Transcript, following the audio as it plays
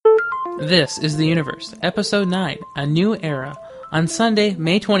This is The Universe, Episode 9, A New Era, on Sunday,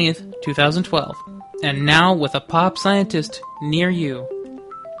 May 20th, 2012. And now with a pop scientist near you.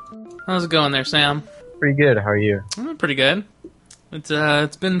 How's it going there, Sam? Pretty good, how are you? Pretty good.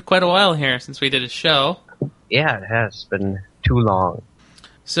 It's been quite a while here since we did a show. Yeah, it has been too long.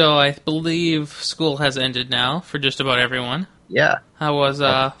 So I believe school has ended now for just about everyone. Yeah. How was,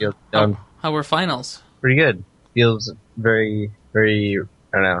 how were finals? Pretty good. Feels very, very,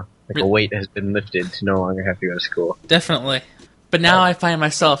 I don't know, like a weight has been lifted to no longer have to go to school. Definitely. But now I find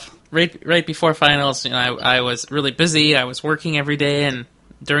myself, right before finals, you know, I was really busy, I was working every day, and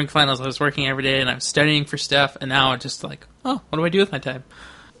during finals I was working every day, and I was studying for stuff, and now I'm just like, oh, what do I do with my time?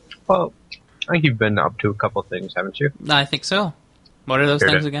 Well, I think you've been up to a couple things, haven't you? I think so. What are those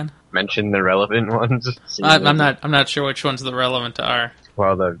things again? Mention the relevant ones. I'm not sure which ones the relevant are.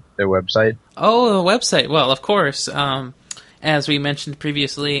 Well, their website. Oh, the website. Well, of course. As we mentioned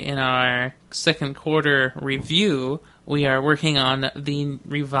previously in our second quarter review, we are working on the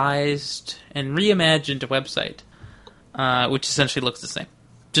revised and reimagined website, which essentially looks the same.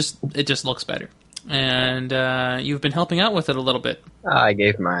 It just looks better. And you've been helping out with it a little bit. I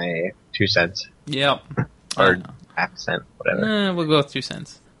gave my 2 cents. Yep. Or half cent, whatever. We'll go with 2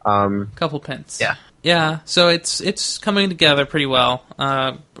 cents. Couple pence. Yeah. Yeah, so it's coming together pretty well.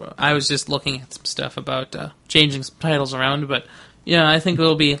 I was just looking at some stuff about changing some titles around, but yeah, I think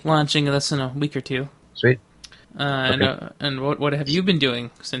we'll be launching this in a week or two. Sweet. Okay. And what have you been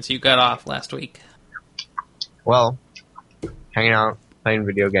doing since you got off last week? Well, hanging out, playing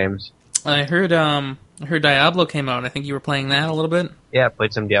video games. I heard Diablo came out. I think you were playing that a little bit. Yeah, I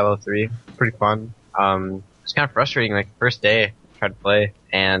played some Diablo 3. Pretty fun. It's kind of frustrating. Like, first day, I tried to play,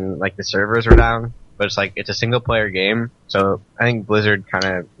 and like the servers were down. But it's a single player game, so I think Blizzard kind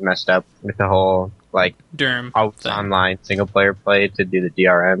of messed up with the whole like DRM online single player play to do the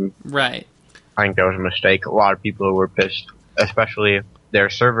DRM. Right. I think that was a mistake. A lot of people were pissed, especially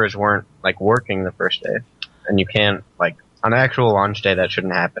their servers weren't like working the first day, and you can't like on the actual launch day that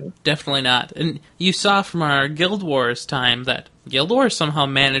shouldn't happen. Definitely not. And you saw from our Guild Wars time that Guild Wars somehow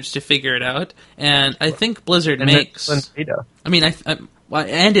managed to figure it out, and I think Blizzard makes. I mean, well,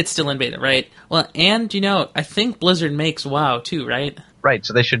 and it's still in beta, right? Well, and, you know, I think Blizzard makes WoW, too, right? Right,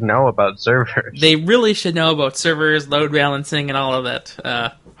 so they should know about servers. They really should know about servers, load balancing, and all of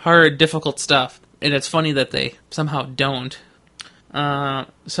that hard, difficult stuff. And it's funny that they somehow don't.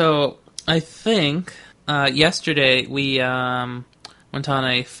 So, I think yesterday we went on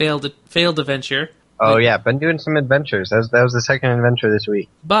a failed adventure. Oh, yeah, been doing some adventures. That was the second adventure this week.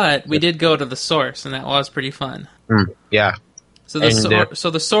 But we did go to the source, and that was pretty fun. Yeah. So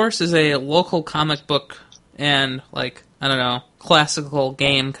the source is a local comic book and, like, I don't know, classical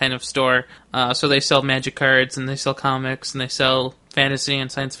game kind of store. So they sell magic cards, and they sell comics, and they sell fantasy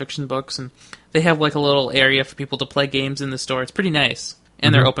and science fiction books, and they have, like, a little area for people to play games in the store. It's pretty nice.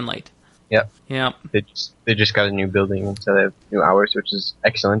 And they're open late. Yep. Yeah. They just got a new building, so they have new hours, which is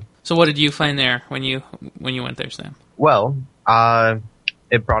excellent. So what did you find there when you went there, Sam? Well,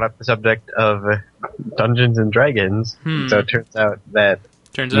 it brought up the subject of Dungeons and Dragons. So it turns out that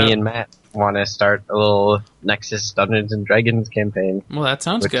me and Matt want to start a little Nexus Dungeons and Dragons campaign. Well, that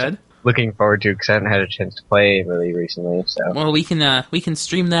sounds good. Looking forward to, because I haven't had a chance to play really recently. So well, we can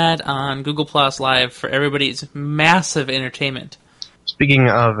stream that on Google Plus Live for everybody's massive entertainment. Speaking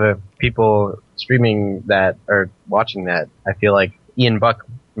of people streaming that or watching that, I feel like Ian Buck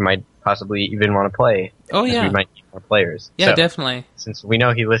might possibly even want to play. Oh yeah, we might need more players. Yeah, so, definitely. Since we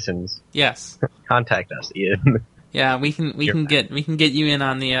know he listens, yes, contact us, Ian. Yeah, we can get you in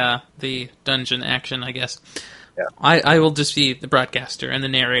on the dungeon action, I guess. Yeah. I will just be the broadcaster and the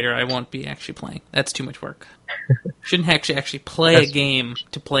narrator. I won't be actually playing. That's too much work. Shouldn't actually play a game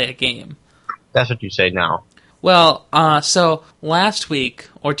to play a game. That's what you say now. Well, so last week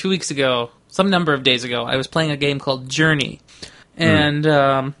or 2 weeks ago, some number of days ago, I was playing a game called Journey, and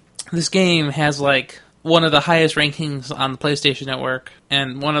this game has like one of the highest rankings on the PlayStation Network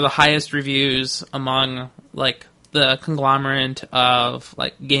and one of the highest reviews among like the conglomerate of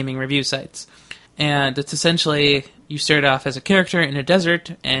like gaming review sites. And it's essentially, you start off as a character in a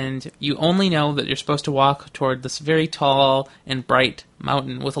desert, and you only know that you're supposed to walk toward this very tall and bright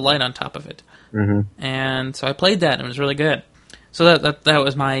mountain with a light on top of it. And so I played that, and it was really good. So that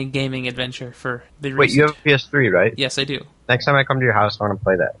was my gaming adventure for the recent... Wait, you have a PS3, right? Yes, I do. Next time I come to your house, I want to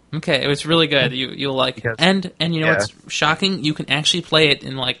play that. Okay, it was really good. You'll like it. And you know what's shocking? You can actually play it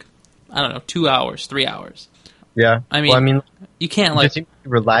in like, I don't know, 2 hours, 3 hours. Yeah. I mean you can't like... It seems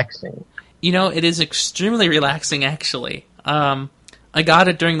relaxing. You know, it is extremely relaxing, actually. I got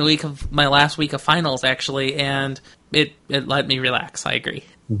it during the week of my last week of finals, actually, and it let me relax. I agree.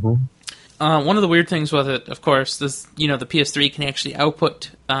 one of the weird things with it, of course, this the PS3 can actually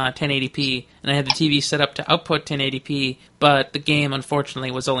output 1080p, and I had the TV set up to output 1080p, but the game,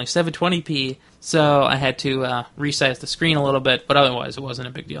 unfortunately, was only 720p, so I had to resize the screen a little bit, but otherwise it wasn't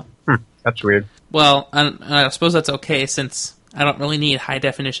a big deal. That's weird. Well, I suppose that's okay, since I don't really need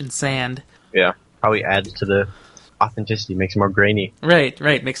high-definition sand. Yeah, probably adds to the authenticity, makes it more grainy. Right,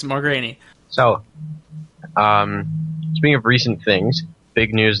 makes it more grainy. So, speaking of recent things,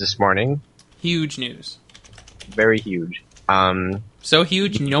 big news this morning. Huge news. Very huge. So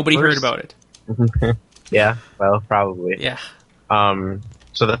huge, nobody heard about it. Yeah, well, probably. Yeah.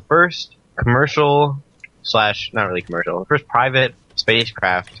 So the first commercial / not really commercial, the first private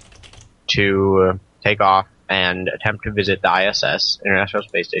spacecraft to take off and attempt to visit the ISS, International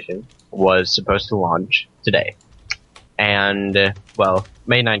Space Station, was supposed to launch today. And, well,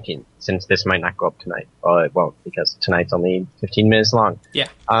 May 19th, since this might not go up tonight. Well, it won't, because tonight's only 15 minutes long. Yeah.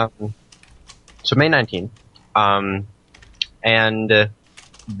 So May 19th, and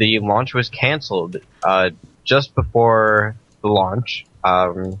the launch was canceled just before the launch,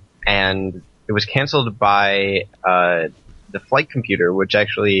 and it was canceled by the flight computer, which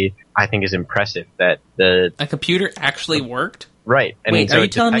actually I think is impressive that a computer actually worked. Right. And wait, so are you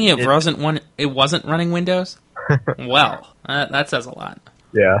telling me it wasn't running Windows? Well, that says a lot.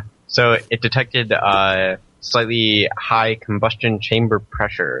 Yeah. So it detected slightly high combustion chamber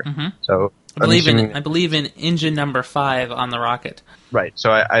pressure. Mm-hmm. So I believe in engine number 5 on the rocket. Right.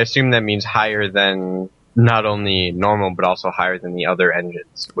 So I assume that means higher than not only normal, but also higher than the other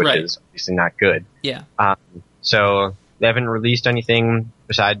engines, which is obviously not good. Yeah. So they haven't released anything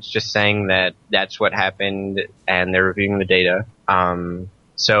besides just saying that that's what happened and they're reviewing the data.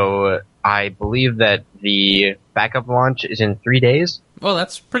 So I believe that the backup launch is in 3 days. Well,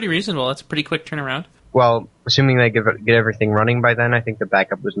 that's pretty reasonable. That's a pretty quick turnaround. Well, assuming they get everything running by then, I think the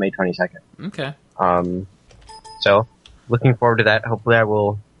backup was May 22nd. Okay. So, looking forward to that. Hopefully I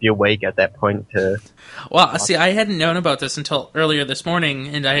will be awake at that point to... Well, see, I hadn't known about this until earlier this morning,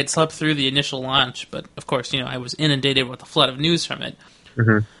 and I had slept through the initial launch, but of course, I was inundated with a flood of news from it.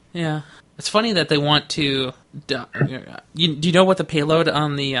 Mm-hmm. Yeah. It's funny that they want to... do you know what the payload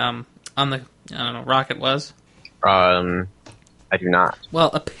on the rocket was? I do not. Well,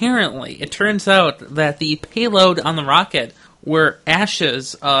 apparently, it turns out that the payload on the rocket were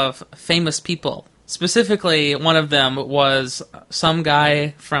ashes of famous people. Specifically, one of them was some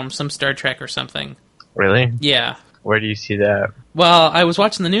guy from some Star Trek or something. Really? Yeah. Where do you see that? Well, I was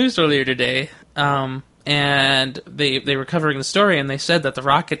watching the news earlier today, and they were covering the story, and they said that the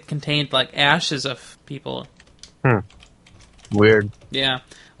rocket contained, ashes of people. Weird. Yeah.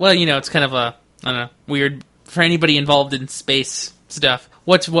 Well, it's kind of I don't know, weird for anybody involved in space stuff.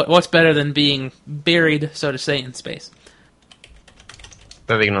 What's better than being buried, so to say, in space?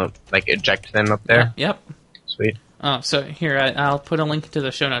 So they're gonna eject them up there? Yep. Sweet. Oh, so here I'll put a link to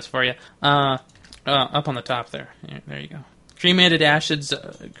the show notes for you. Up on the top there. There you go. Cremated ashes.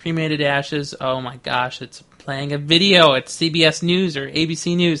 Oh my gosh, it's playing a video. It's CBS News or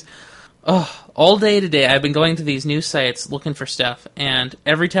ABC News. Oh, all day today I've been going to these news sites looking for stuff, and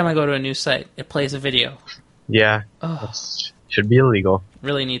every time I go to a news site, it plays a video. Yeah, should be illegal.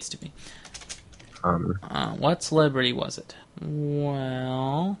 Really needs to be. What celebrity was it?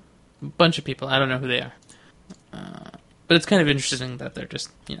 Well, a bunch of people. I don't know who they are. But it's kind of interesting that they're just,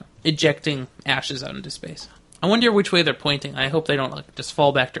 ejecting ashes out into space. I wonder which way they're pointing. I hope they don't just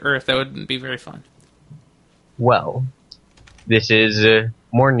fall back to Earth. That wouldn't be very fun. Well, this is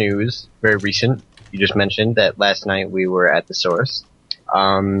more news, very recent. You just mentioned that last night we were at the source.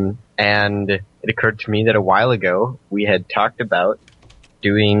 And it occurred to me that a while ago we had talked about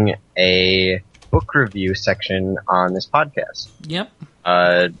doing a book review section on this podcast. Yep.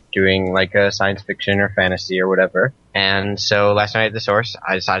 Doing a science fiction or fantasy or whatever. And so last night at the source,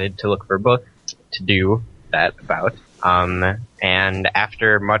 I decided to look for a book to do that about. And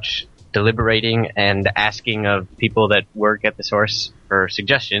after much deliberating and asking of people that work at the source for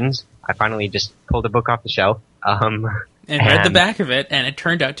suggestions, I finally just pulled a book off the shelf. And read the back of it, and it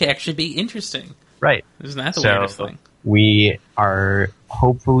turned out to actually be interesting. Right. Isn't that the weirdest thing? We are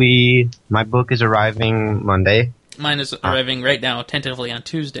hopefully... My book is arriving Monday. Mine is arriving right now, tentatively on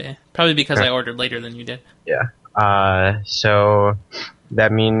Tuesday. Probably because I ordered later than you did. Yeah. So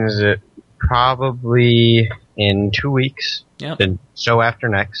that means probably in 2 weeks, the show after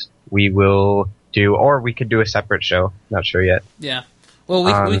next, we will do... Or we could do a separate show. Not sure yet. Yeah. Well,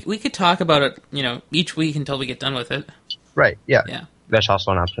 we could talk about it, each week until we get done with it. Right, yeah. Yeah. That's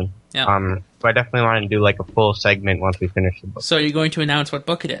also an option. Yeah. So I definitely want to do a full segment once we finish the book. So you're going to announce what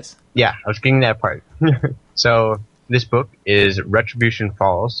book it is? Yeah, I was getting that part. So this book is Retribution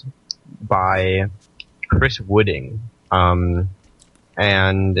Falls by Chris Wooding. And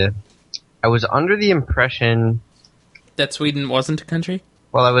I was under the impression that Sweden wasn't a country?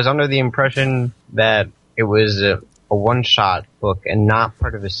 Well, I was under the impression that it was a one-shot book and not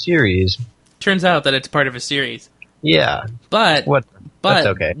part of a series. Turns out that it's part of a series. Yeah. But that's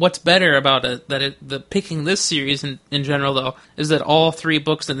okay. What's better about it, the picking this series in general, though, is that all 3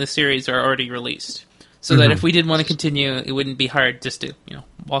 books in this series are already released. So that if we did want to continue, it wouldn't be hard just to,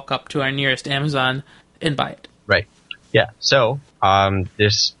 walk up to our nearest Amazon and buy it. Right. Yeah. So,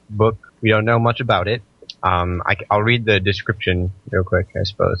 this book, we don't know much about it. I'll read the description real quick, I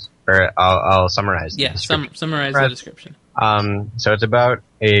suppose. Or I'll summarize the description. Summarize the description. So it's about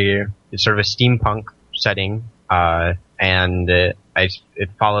it's sort of a steampunk setting, and it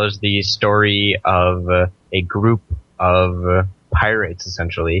follows the story of a group of pirates,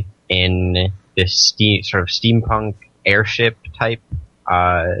 essentially, in this sort of steampunk airship type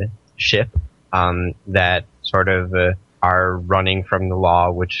ship that sort of are running from the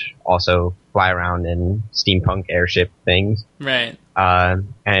law, which also fly around in steampunk airship things. Right.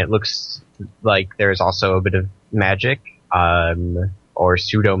 And it looks like there's also a bit of magic, or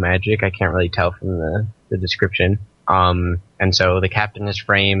pseudo-magic. I can't really tell from the description. And so the captain is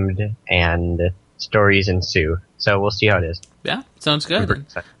framed and stories ensue. So we'll see how it is. Yeah, sounds good.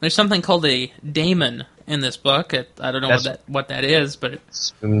 There's something called a daemon in this book. I don't know what that is, but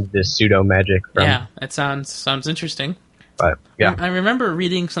it's the pseudo-magic. Yeah, it sounds interesting. But, yeah. I remember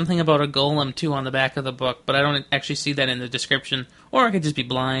reading something about a golem, too, on the back of the book, but I don't actually see that in the description. Or I could just be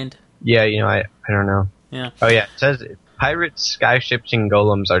blind. Yeah, I don't know. Yeah. Oh, yeah. It says, pirates, skyships, and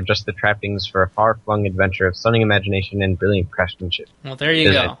golems are just the trappings for a far-flung adventure of stunning imagination and brilliant craftsmanship. Well, there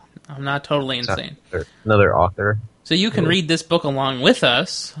you go. I'm not totally insane. Another author. So you can read this book along with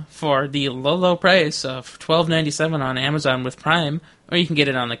us for the low price of $12.97 on Amazon with Prime, or you can get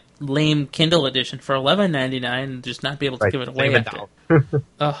it on the lame Kindle edition for $11.99 and just not be able to give it away after.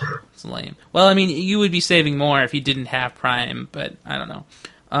 Oh, it's lame. Well, I mean, you would be saving more if you didn't have Prime, but I don't know.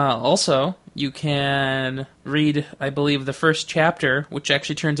 Also, you can read, I believe, the first chapter, which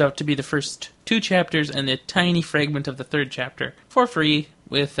actually turns out to be the first 2 chapters and a tiny fragment of the 3rd chapter, for free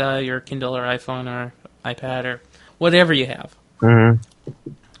with your Kindle or iPhone or iPad or whatever you have. Mm-hmm.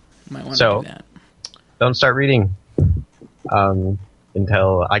 Might want to do that. Don't start reading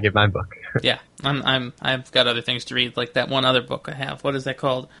until I get my book. Yeah, I've got other things to read, like that one other book I have. What is that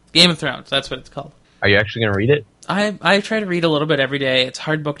called? Game of Thrones. That's what it's called. Are you actually going to read it? I try to read a little bit every day. It's a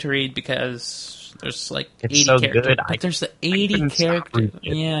hard book to read because there's like 80 characters. Good. But there's the 80 characters.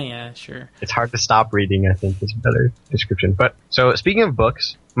 Yeah, sure. It's hard to stop reading, I think, is a better description. But so speaking of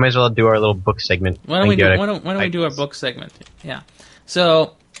books, we might as well do our little book segment. Why don't we do our book segment? Yeah.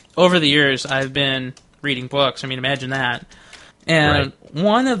 So over the years, I've been reading books. I mean, imagine that. And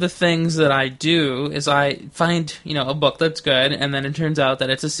one of the things that I do is I find, a book that's good, and then it turns out that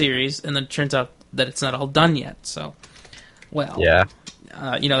it's a series, and then it turns out that it's not all done yet. So, yeah.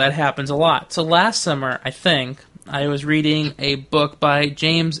 That happens a lot. So last summer, I think, I was reading a book by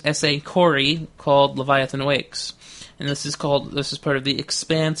James S.A. Corey called Leviathan Wakes. And this is part of the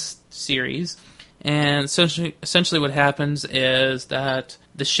Expanse series. And essentially what happens is that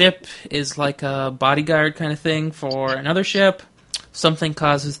the ship is like a bodyguard kind of thing for another ship. Something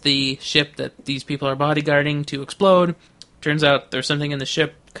causes the ship that these people are bodyguarding to explode. Turns out there's something in the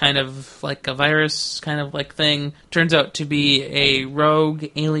ship, kind of like a virus kind of like thing. Turns out to be a rogue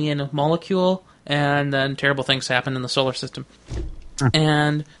alien molecule, and then terrible things happen in the solar system.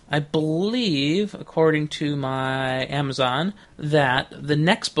 And I believe, according to my Amazon, that the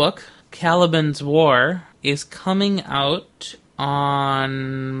next book, Caliban's War, is coming out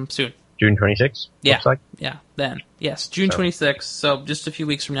on soon. June 26th? Yeah. Looks like? Yeah, then. Yes, June 26th, so just a few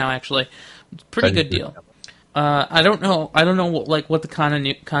weeks from now, actually. Pretty good deal. I don't know what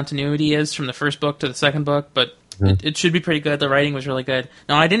the continuity is from the first book to the second book, but it should be pretty good. The writing was really good.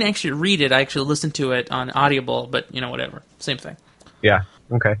 Now, I didn't actually read it. I actually listened to it on Audible, but, whatever. Same thing. Yeah,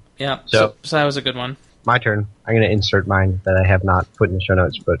 okay. Yeah, so that was a good one. My turn. I'm going to insert mine that I have not put in the show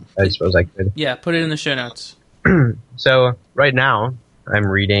notes, but I suppose I could. Yeah, put it in the show notes. So, right now, I'm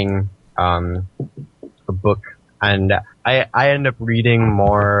reading a book, and I end up reading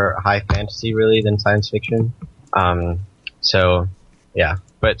more high fantasy, really, than science fiction. So, yeah.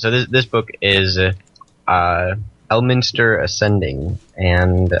 But, so this book is Elminster Ascending,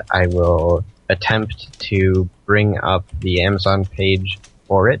 and I will attempt to bring up the Amazon page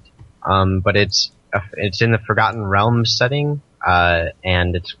for it. But it's in the Forgotten Realms setting,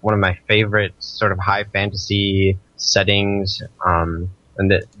 and it's one of my favorite sort of high fantasy settings, and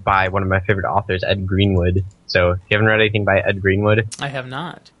by one of my favorite authors, Ed Greenwood. So if you haven't read anything by Ed Greenwood, I have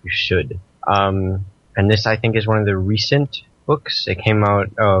not. you should. And this, I think, is one of the recent books. It came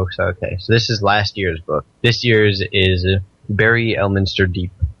out, so this is last year's book. This year's is Bury Elminster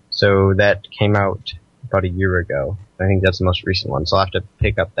Deep. So that came out about a year ago. I think that's the most recent one, so I'll have to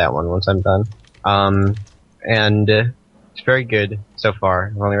pick up that one once I'm done. And it's very good so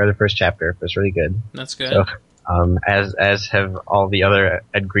far. I've only read the first chapter, but it's really good. That's good. So, as have all the other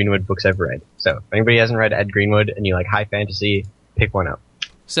Ed Greenwood books I've read. So if anybody hasn't read Ed Greenwood and you like high fantasy, pick one up.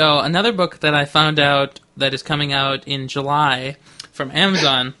 So another book that I found out that is coming out in July from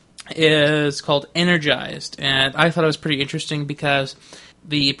Amazon is called Energized, and I thought it was pretty interesting because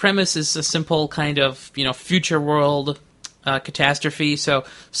the premise is a simple kind of, future world catastrophe. So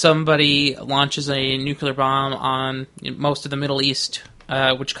somebody launches a nuclear bomb on most of the Middle East,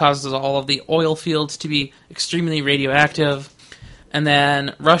 which causes all of the oil fields to be extremely radioactive. And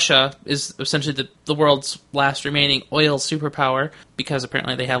then Russia is essentially the world's last remaining oil superpower, because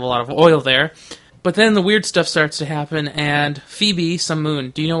apparently they have a lot of oil there. But then the weird stuff starts to happen, and Phoebe, some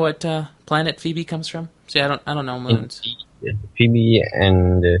moon. Do you know what planet Phoebe comes from? See, I don't know moons. Phoebe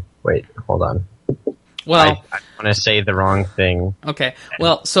and wait, hold on. Well, I want to say the wrong thing. Okay.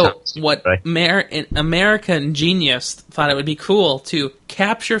 Well, so what American genius thought it would be cool to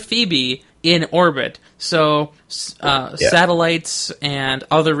capture Phoebe in orbit. So satellites and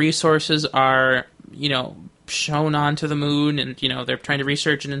other resources are, shown onto the moon, and they're trying to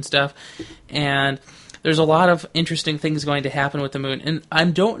research it and stuff. And there's a lot of interesting things going to happen with the moon. And I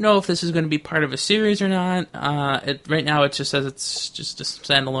don't know if this is going to be part of a series or not. Right now it just says it's just a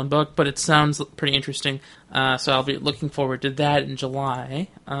standalone book, but it sounds pretty interesting. So I'll be looking forward to that in July.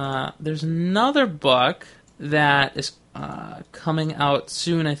 There's another book that is coming out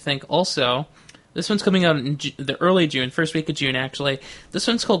soon, I think, also. This one's coming out in the early June, first week of June, actually. This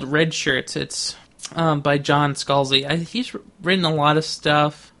one's called Red Shirts. It's by John Scalzi. He's written a lot of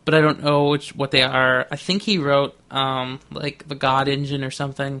stuff, but I don't know what they are. I think he wrote like The God Engine or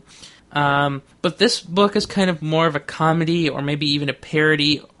something. But this book is kind of more of a comedy, or maybe even a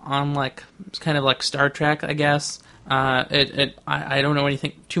parody on it's kind of like Star Trek, I guess. I don't know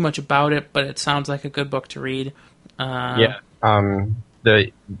anything too much about it, but it sounds like a good book to read.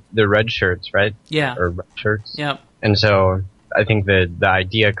 The red shirts, right? Yeah. Or red shirts. Yep. And so I think the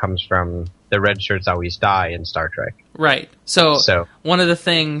idea comes from the red shirts always die in Star Trek. Right. So one of the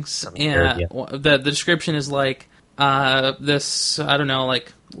things the description is this, I don't know,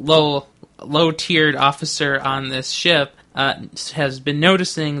 low tiered officer on this ship has been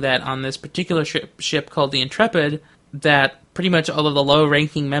noticing that on this particular ship called the Intrepid, that pretty much all of the low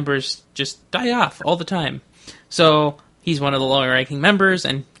ranking members just die off all the time. So he's one of the lower ranking members,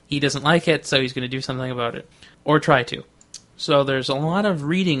 and he doesn't like it, so he's going to do something about it. Or try to. So there's a lot of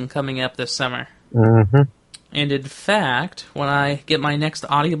reading coming up this summer. Mm-hmm. And in fact, when I get my next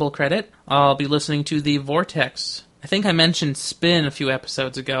Audible credit, I'll be listening to The Vortex. I think I mentioned Spin a few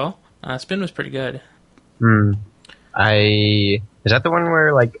episodes ago. Spin was pretty good. Is that the one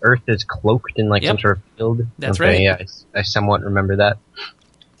where Earth is cloaked in some sort of field? That's right. Yeah, I somewhat remember that.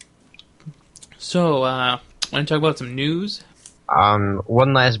 So, want to talk about some news?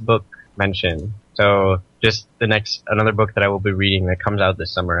 One last book mention. So, just another book that I will be reading that comes out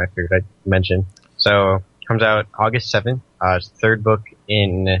this summer, I figured I'd mention. So, comes out August 7th. It's the third book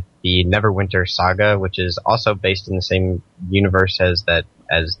in the Neverwinter saga, which is also based in the same universe as the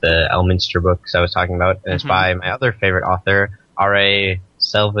Elminster books I was talking about. And it's by my other favorite author, R.A.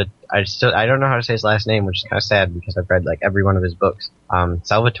 I don't know how to say his last name, which is kind of sad because I've read every one of his books.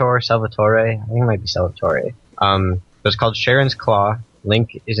 Salvatore, I think it might be Salvatore. It's called Sharon's Claw.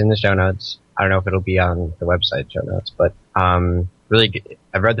 Link is in the show notes. I don't know if it'll be on the website show notes, but really good.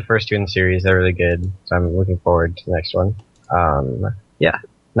 I've read the first two in the series. They're really good, so I'm looking forward to the next one.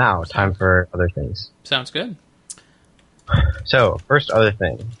 Now, time for other things. Sounds good. So, first other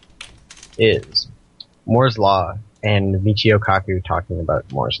thing is Moore's Law and Michio Kaku talking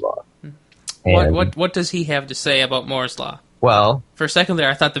about Moore's Law. What does he have to say about Moore's Law? Well, for a second there,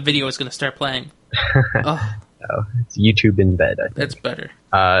 I thought the video was going to start playing. Oh. No, it's YouTube in bed, I think. That's better.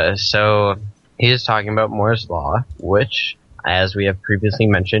 So, he's talking about Moore's Law, which, as we have previously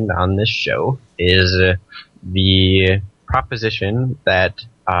mentioned on this show, is the proposition that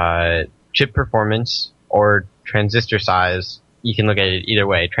chip performance or transistor size, you can look at it either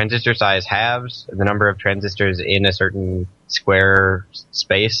way. Transistor size halves, the number of transistors in a certain square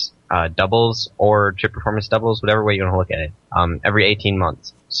space doubles, or chip performance doubles, whatever way you want to look at it, every 18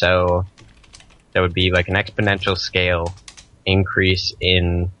 months. So that would be an exponential scale increase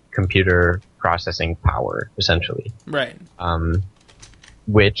in computer processing power, essentially. Right.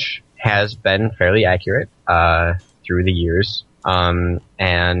 Which has been fairly accurate through the years.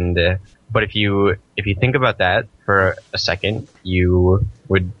 But if you think about that for a second, you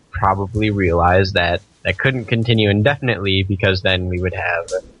would probably realize that couldn't continue indefinitely, because then we would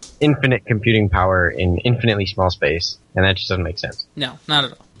have infinite computing power in infinitely small space, and that just doesn't make sense. No, not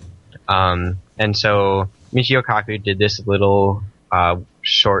at all. And so Michio Kaku did this little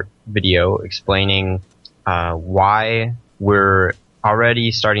short video explaining why we're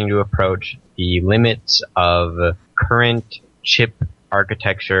already starting to approach the limits of current chip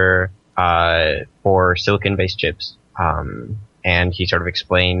architecture for silicon-based chips. And he sort of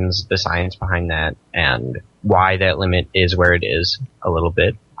explains the science behind that and why that limit is where it is a little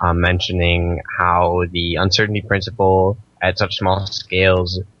bit, mentioning how the uncertainty principle at such small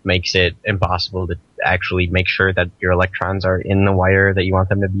scales makes it impossible to actually make sure that your electrons are in the wire that you want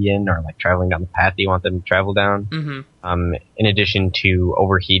them to be in, or like traveling down the path that you want them to travel down. Mm-hmm. In addition to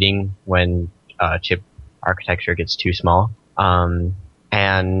overheating when chip architecture gets too small. And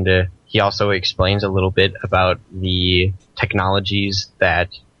he also explains a little bit about the technologies that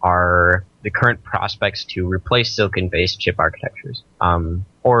are the current prospects to replace silicon-based chip architectures,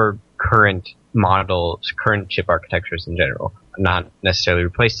 or current chip architectures in general. Not necessarily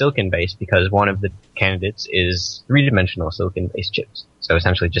replace silicon-based, because one of the candidates is three-dimensional silicon-based chips. So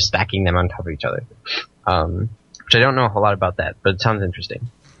essentially just stacking them on top of each other. Which I don't know a whole lot about that, but it sounds interesting.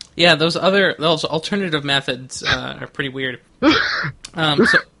 Yeah, those alternative methods are pretty weird.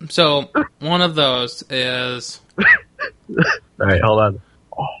 So one of those is... All right, hold on.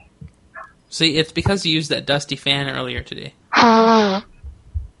 See, it's because you used that dusty fan earlier today.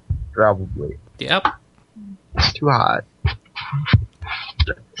 Probably. Yep. It's too hot.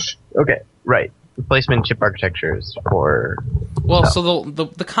 Okay, right. Replacement chip architectures for... Well, so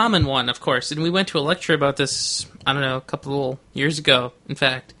the common one, of course, and we went to a lecture about this, I don't know, a couple years ago, in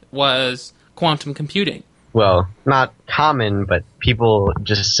fact, was quantum computing. Well, not common, but people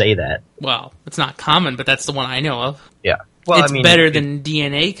just say that. Well, it's not common, but that's the one I know of. Yeah. Well, it's better than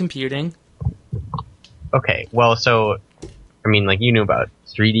DNA computing. Okay, well, so, I mean, like, you knew about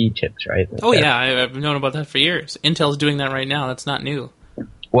 3D chips, right? Like yeah, I've known about that for years. Intel's doing that right now. That's not new.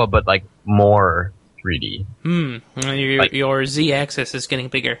 Well, but, like, more 3D. Your Z-axis is getting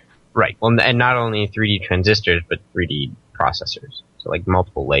bigger. Right. Well, and not only 3D transistors, but 3D processors. So, like,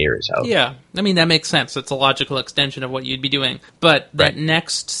 multiple layers of... Yeah. I mean, that makes sense. It's a logical extension of what you'd be doing. But that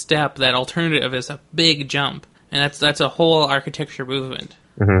next step, that alternative, is a big jump. And that's a whole architecture movement.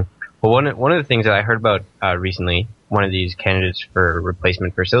 Mm-hmm. Well, one of the things that I heard about recently, one of these candidates for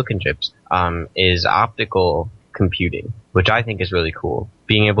replacement for silicon chips, is optical computing, which I think is really cool.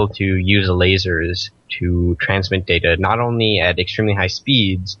 Being able to use lasers to transmit data, not only at extremely high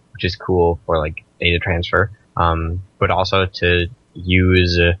speeds, which is cool for, like, data transfer, but also to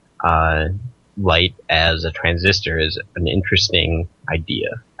use light as a transistor is an interesting idea,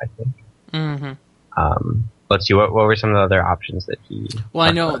 I think. Mm-hmm. Let's see, what were some of the other options that he... Well,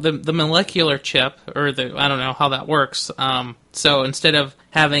 I know the molecular chip, or I don't know how that works. So instead of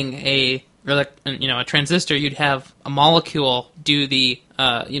having a transistor, you'd have a molecule do the,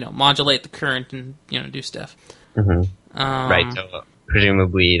 modulate the current and, do stuff. Mm-hmm. Right, so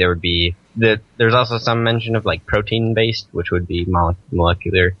presumably there would be... There's also some mention of, like, protein-based, which would be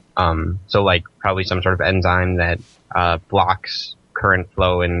molecular. So, like, probably some sort of enzyme that blocks current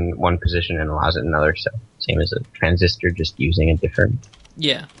flow in one position and allows it in another, so same as a transistor, just using a different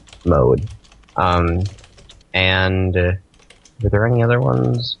mode. And were there any other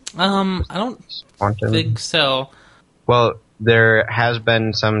ones? I don't think so. Well, there has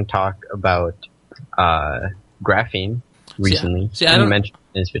been some talk about graphene recently. I mentioned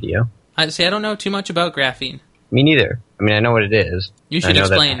in this video. I don't know too much about graphene. Me neither. I mean, I know what it is. You should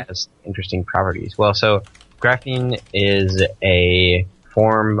explain. That it has interesting properties. Well, so graphene is a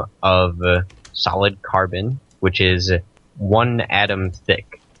form of solid carbon, which is one atom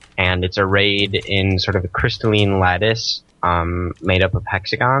thick, and it's arrayed in sort of a crystalline lattice made up of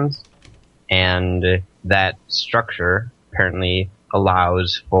hexagons, and that structure apparently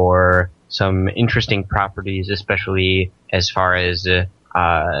allows for some interesting properties, especially as far as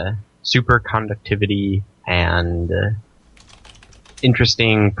superconductivity and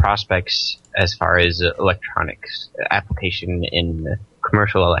interesting prospects as far as electronics application in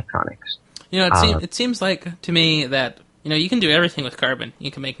commercial electronics. It seems like to me that you can do everything with carbon.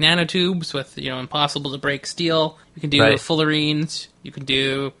 You can make nanotubes with impossible to break steel. You can do fullerenes. You can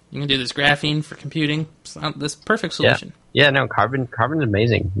do this graphene for computing. It's this perfect solution. Yeah, no, carbon's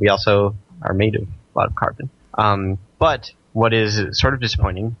amazing. We also are made of a lot of carbon. But what is sort of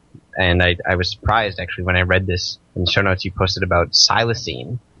disappointing and I was surprised actually when I read this in the show notes you posted about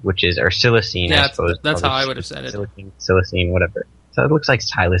silicene, which is, or silicene, I suppose. That's how I would have said it. Silicene, whatever. So it looks like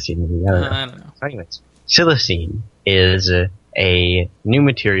silicene. I don't know. So anyways, silicene is a new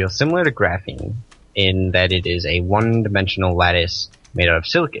material similar to graphene in that it is a one-dimensional lattice made out of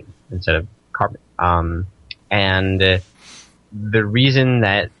silicon instead of carbon. And the reason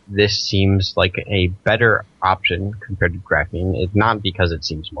that this seems like a better option compared to graphene is not because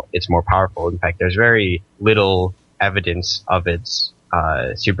it's more powerful. In fact, there's very little evidence of its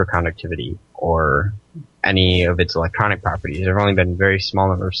superconductivity or any of its electronic properties. There have only been a very small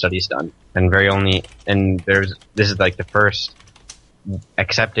number of studies done, this is like the first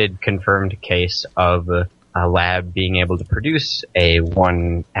accepted, confirmed case of a lab being able to produce a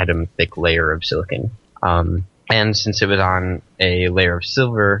one atom thick layer of silicon. And since it was on a layer of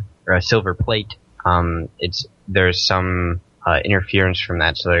silver, or a silver plate, there's some interference from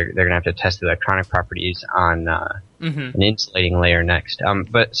that, so they're going to have to test the electronic properties on an insulating layer next.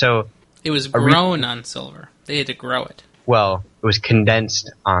 So it was grown on silver. They had to grow it. Well, it was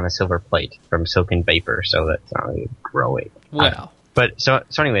condensed on a silver plate from silicon vapor, so that's not really growing. Well, so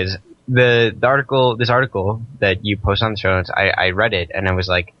anyways, this article that you post on the show notes, I read it and I was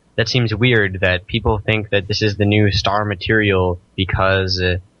like, that seems weird that people think that this is the new star material because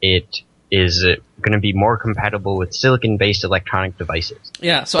it is going to be more compatible with silicon-based electronic devices.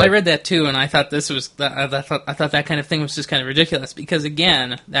 Yeah, so I read that too, and I thought I thought that kind of thing was just kind of ridiculous because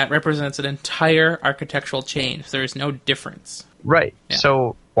again, that represents an entire architectural change. There is no difference. Right. Yeah.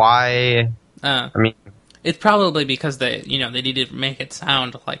 So why? It's probably because they needed to make it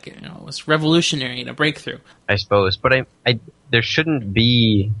sound like it was revolutionary and a breakthrough. I suppose, but there shouldn't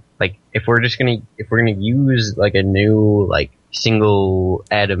be if we're gonna use like a new single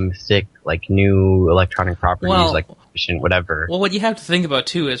atom thick new electronic properties efficient whatever. Well, what you have to think about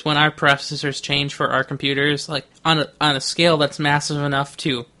too is when our processors change for our computers, on a scale that's massive enough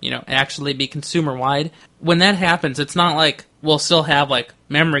to actually be consumer wide. When that happens, it's not like we'll still have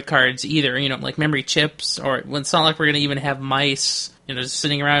memory cards either, memory chips, or it's not like we're going to even have mice, just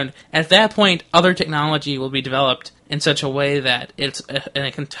sitting around. At that point, other technology will be developed in such a way that it's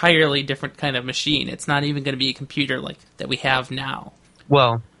an entirely different kind of machine. It's not even going to be a computer that we have now.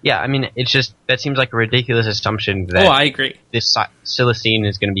 Well, yeah, it's just, that seems like a ridiculous assumption that I agree. This silicene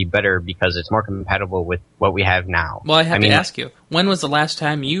is going to be better because it's more compatible with what we have now. Well, I have to ask you, when was the last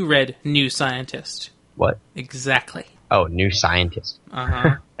time you read New Scientist? What? Exactly. Oh, New Scientist.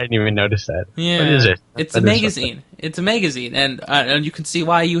 Uh-huh. I didn't even notice that. Yeah. What is it? It's a magazine. It's a magazine, and you can see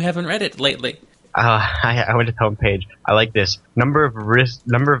why you haven't read it lately. I went to the homepage. I like this. Number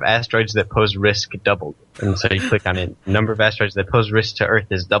of asteroids that pose risk doubled. And so you click on it. Number of asteroids that pose risk to Earth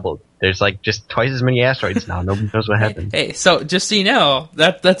is doubled. There's just twice as many asteroids now. Nobody knows what happened. Hey, so just so you know,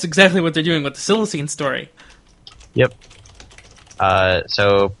 that's exactly what they're doing with the silicene story. Yep.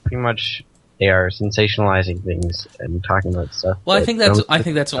 So pretty much they are sensationalizing things and talking about stuff. Well, I think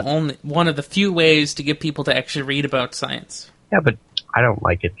that's only one of the few ways to get people to actually read about science. Yeah, but I don't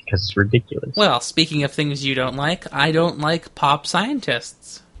like it because it's ridiculous. Well, speaking of things you don't like, I don't like pop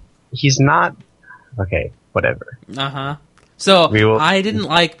scientists. He's not... Okay, whatever. Uh-huh. So, I didn't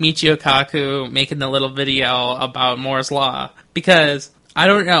like Michio Kaku making the little video about Moore's Law, because I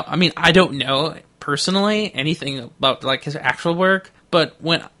don't know. I don't know personally anything about his actual work, but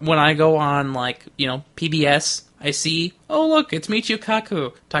when I go on PBS, I see, oh look, it's Michio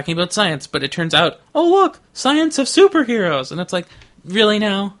Kaku talking about science, but it turns out, oh look, science of superheroes, and it's really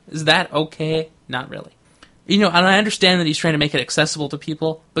now? Is that okay? Not really. And I understand that he's trying to make it accessible to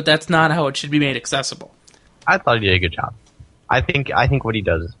people, but that's not how it should be made accessible. I thought he did a good job. I think what he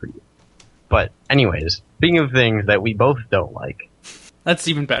does is pretty good. But anyways, speaking of things that we both don't like. That's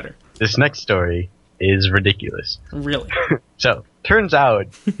even better. This next story is ridiculous. Really? So, turns out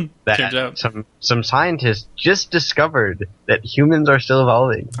that some scientists just discovered that humans are still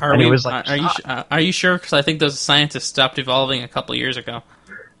evolving. Are you sure? Because I think those scientists stopped evolving a couple years ago.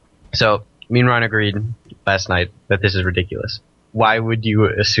 So, me and Ron agreed last night that this is ridiculous. Why would you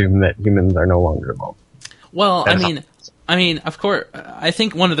assume that humans are no longer evolving? Well, of course, I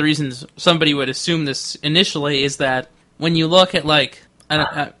think one of the reasons somebody would assume this initially is that when you look at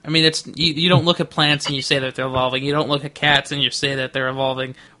it's you don't look at plants and you say that they're evolving. You don't look at cats and you say that they're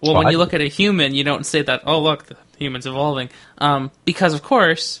evolving. Well, when you look at a human, you don't say that, oh, look, the human's evolving. Because, of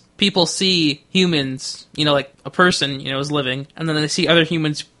course, people see humans, a person, is living, and then they see other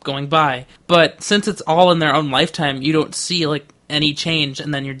humans going by. But since it's all in their own lifetime, you don't see, any change,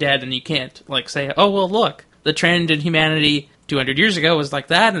 and then you're dead, and you can't, say, oh, well, look, the trend in humanity 200 years ago was like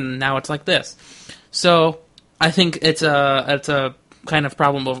that, and now it's like this. So I think it's a kind of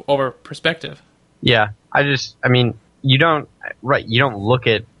problem over perspective. Yeah, you don't look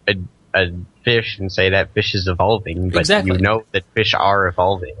at a fish and say that fish is evolving, but Exactly. you know that fish are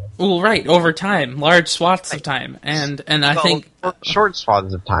evolving. Well, right, over time, large swaths of time, and I think short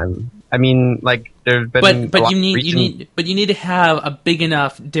swaths of time. I mean, like there's been but you need to have a big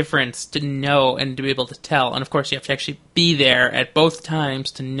enough difference to know and to be able to tell, and of course you have to actually be there at both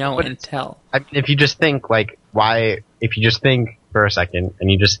times to know and tell. I mean, if you just think if you just think for a second and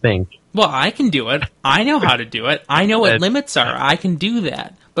you just think, well, I can do it. I know how to do it. I know what limits are. I can do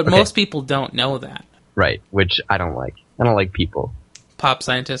that. But most people don't know that. Right, which I don't like. I don't like people. Pop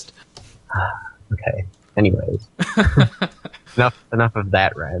scientist. Okay. Anyways. Enough of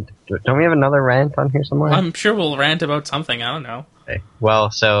that rant. Don't we have another rant on here somewhere? I'm sure we'll rant about something. I don't know. Okay.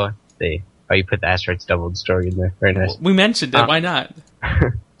 Well, you put the asteroids doubled story in there. Very nice. We mentioned it. Why not?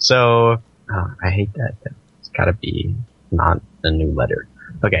 So, I hate that. It's gotta be not the new letter.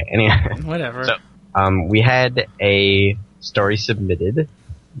 Okay, anyway. Whatever. So, we had a story submitted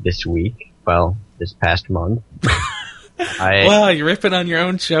this week. Well, this past month. Wow, you're ripping on your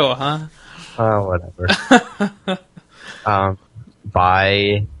own show, huh? Whatever.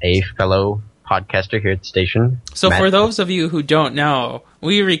 By a fellow podcaster here at the station. So Matt. For those of you who don't know,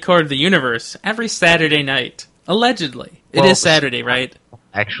 we record The Universe every Saturday night. Allegedly. It is Saturday, right?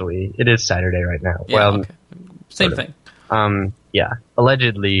 Actually, it is Saturday right now. Yeah, well, okay. Same thing. Yeah.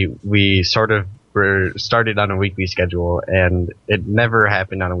 Allegedly, we sort of were started on a weekly schedule, and it never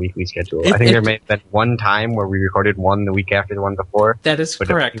happened on a weekly schedule. I think there may have been one time where we recorded one the week after the one before. That is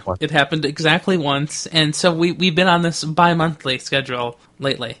correct. It happened exactly once, and so we've been on this bi-monthly schedule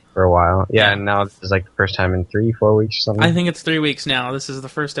lately. For a while. Yeah, and now this is like the first time in 3-4 weeks or something. I think it's 3 weeks now. This is the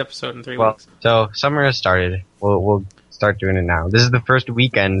first episode in 3 weeks. So summer has started. We'll start doing it now. This is the first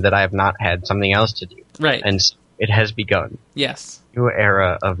weekend that I have not had something else to do. Right. And it has begun. Yes. New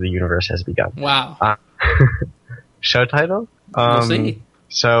era of the universe has begun. Wow. Show title? We'll see.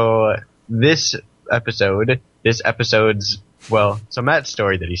 So this episode's so Matt's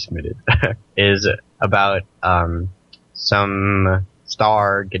story that he submitted is about some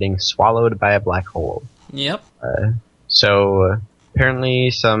star getting swallowed by a black hole. Yep. So apparently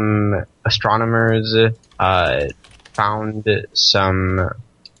some astronomers found some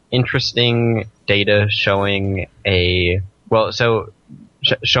interesting data showing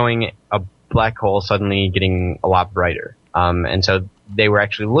showing a black hole suddenly getting a lot brighter. And so they were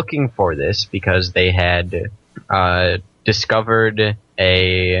actually looking for this because they had discovered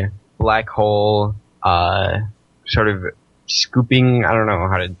a black hole sort of scooping, I don't know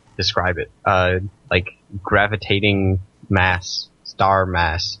how to describe it, like gravitating star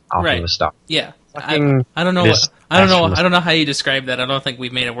mass off of the star. Yeah. I don't know. I don't know how you describe that. I don't think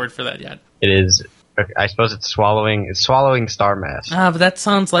we've made a word for that yet. It is. I suppose it's swallowing star mass. But that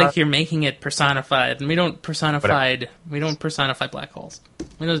sounds like you're making it personified, and we don't personify black holes.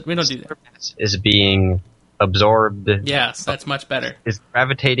 We don't do that. Mass is being absorbed. Yes, that's much better. Is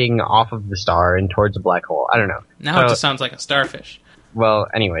gravitating off of the star and towards a black hole. I don't know. Now it just sounds like a starfish. Well,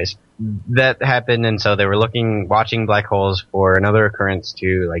 anyways, that happened, and so they were watching black holes for another occurrence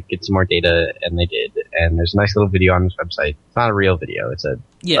to get some more data, and they did. And there's a nice little video on this website. It's not a real video. It's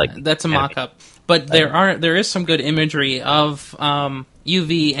that's a mock-up. But there is some good imagery of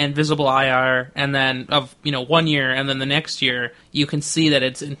UV and visible IR, and then of 1 year, and then the next year you can see that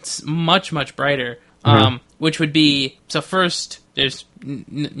it's much brighter. Which would be first there's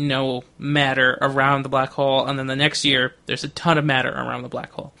no matter around the black hole, and then the next year there's a ton of matter around the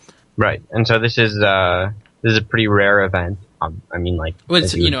black hole. Right, and so this is a pretty rare event.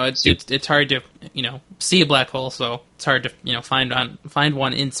 It's hard to see a black hole, so it's hard to find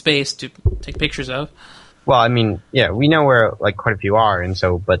one in space to take pictures of. Well, I mean, yeah, we know where quite a few are, and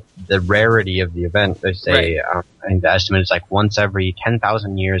so, but the rarity of the event, they say, I think the estimate is once every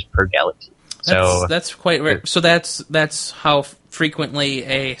 10,000 years per galaxy. That's quite rare. So that's how frequently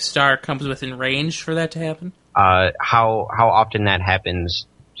a star comes within range for that to happen? How often that happens,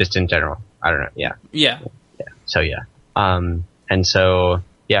 just in general, I don't know. Yeah. Yeah. So yeah. And so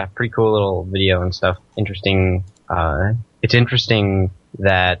yeah, pretty cool little video and stuff. Interesting. It's interesting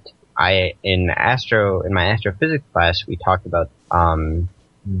that in my astrophysics class, we talked about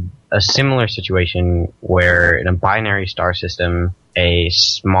a similar situation where in a binary star system, a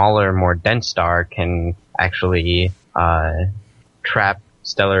smaller, more dense star can actually trap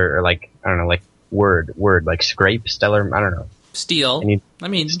stellar, or scrape stellar, I don't know. Steal.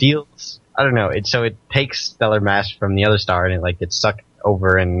 Steals. I don't know. It takes stellar mass from the other star and it gets sucked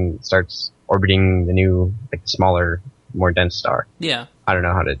over and starts orbiting the new, smaller, more dense star. Yeah. I don't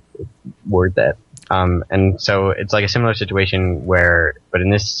know how to word that. And so it's like a similar situation but in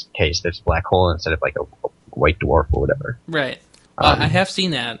this case, there's a black hole instead of like a white dwarf or whatever. Right. I have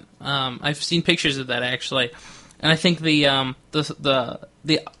seen that. I've seen pictures of that actually, and I think the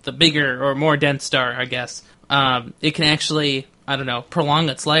bigger or more dense star, I guess, it can actually, I don't know, prolong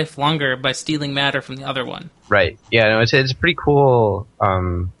its life longer by stealing matter from the other one. Right. Yeah. No, it's a pretty cool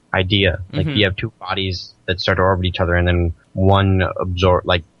idea. Like you have two bodies that start to orbit each other, and then one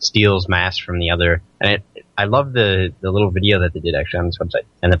steals mass from the other. And I love the little video that they did actually on this website,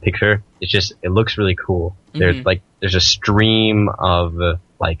 and the picture. It looks really cool. There's a stream of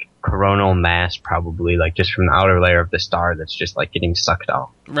like coronal mass, probably like just from the outer layer of the star that's just like getting sucked off.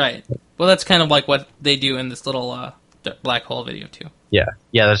 Right. Well, that's kind of like what they do in this little black hole video too. Yeah.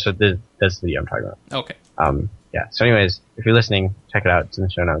 That's the video I'm talking about. Okay. Yeah. So, anyways, if you're listening, check it out. It's in the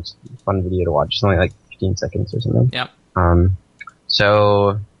show notes. It's a fun video to watch. It's only like 15 seconds or something. Yeah.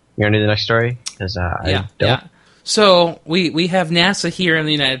 So you want to do the next story? Because I don't. Yeah. So we have NASA here in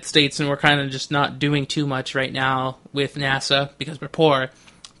the United States, and we're kind of just not doing too much right now with NASA because we're poor.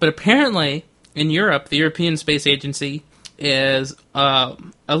 But apparently, in Europe, the European Space Agency is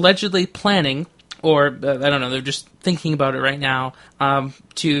allegedly planning, or I don't know, they're just thinking about it right now,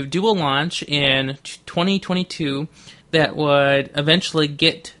 to do a launch in 2022 that would eventually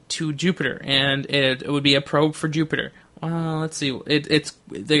get to Jupiter, and it would be a probe for Jupiter. Let's see. It's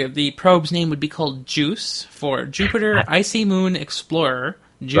the probe's name would be called JUICE, for Jupiter Icy Moon Explorer.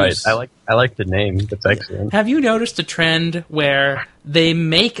 JUICE. Right. I like the name. That's excellent. Have you noticed a trend where they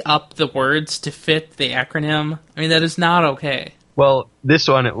make up the words to fit the acronym? I mean, that is not okay. Well, this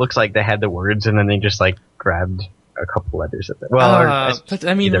one, it looks like they had the words and then they just like grabbed a couple letters of it. Well, but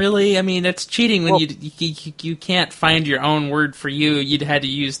I mean, really, I mean, it's cheating when you can't find your own word for you. You'd had to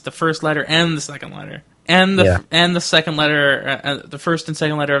use the first letter and the second letter. And the second letter, the first and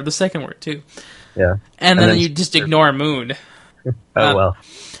second letter of the second word too. Yeah, and then you just ignore moon. Oh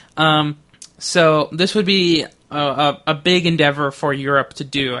well. So this would be a big endeavor for Europe to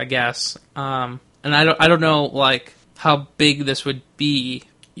do, I guess. And I don't know like how big this would be.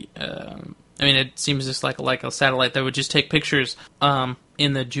 I mean, it seems just like a satellite that would just take pictures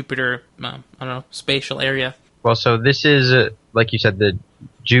in the Jupiter, I don't know, spatial area. Well, so this is like you said, the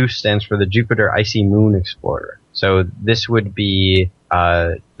JUICE stands for the Jupiter Icy Moon Explorer. So this would be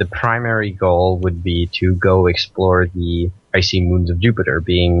the primary goal would be to go explore the icy moons of Jupiter,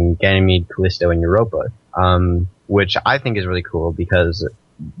 being Ganymede, Callisto, and Europa, which I think is really cool because,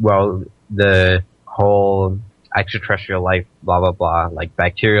 well, the whole extraterrestrial life, blah blah blah, like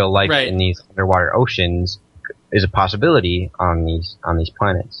bacterial life in these underwater oceans is a possibility on these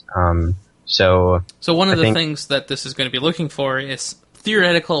planets. So one of the things that this is going to be looking for is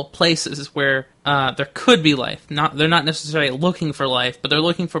theoretical places where there could be life. They're not necessarily looking for life, but they're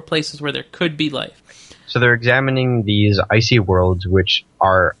looking for places where there could be life. So they're examining these icy worlds, which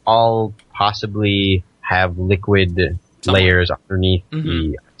are all possibly have liquid layers underneath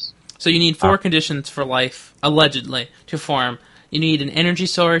the ice. So you need four conditions for life, allegedly, to form. You need an energy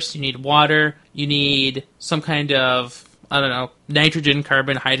source, you need water, you need some kind of, I don't know, nitrogen,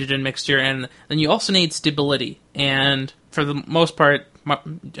 carbon, hydrogen mixture, and then you also need stability. And for the most part, I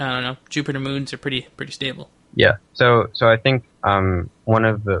don't know, Jupiter moons are pretty stable. Yeah. So I think one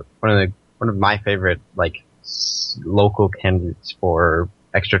of my favorite like local candidates for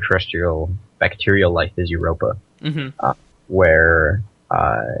extraterrestrial bacterial life is Europa, where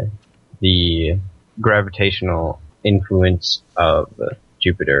the gravitational influence of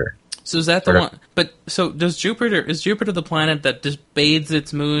Jupiter. So is that the one? But so is Jupiter the planet that just bathes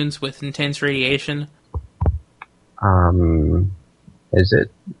its moons with intense radiation? Is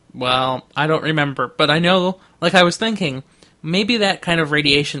it? Well, I don't remember, but I know, like I was thinking, maybe that kind of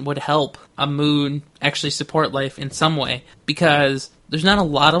radiation would help a moon actually support life in some way, because there's not a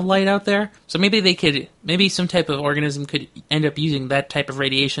lot of light out there, so maybe some type of organism could end up using that type of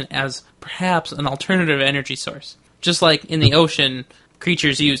radiation as perhaps an alternative energy source. Just like in the ocean,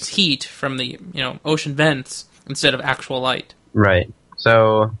 creatures use heat from the ocean vents instead of actual light. Right.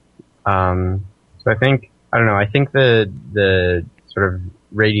 So I think the sort of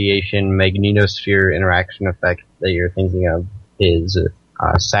radiation magnetosphere interaction effect that you're thinking of is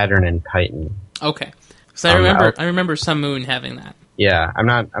Saturn and Titan. Okay. So I remember some moon having that. Yeah, I'm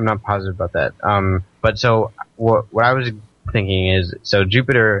not positive about that. But so what I was thinking is, so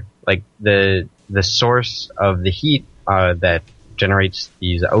Jupiter, like the source of the heat that generates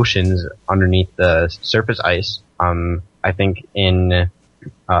these oceans underneath the surface ice, I think in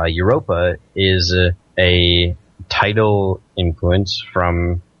Europa is a tidal influence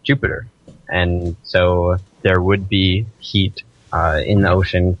from Jupiter. And so there would be heat in the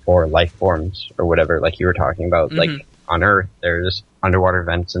ocean for life forms or whatever, like you were talking about. Like on Earth, there's underwater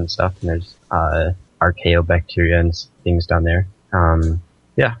vents and stuff, and there's archaeobacteria and things down there.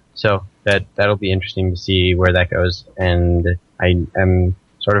 Yeah, so that'll be interesting to see where that goes, and I am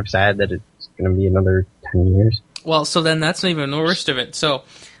sort of sad that it's going to be another 10 years. Well, so then that's not even the worst of it. So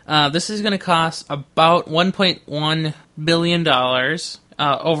this is going to cost about $1.1 billion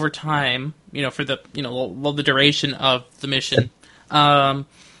over time, for the duration of the mission. And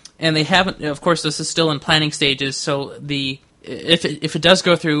they haven't, of course, this is still in planning stages, so if it does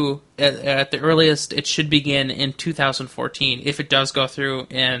go through at the earliest, it should begin in 2014, if it does go through,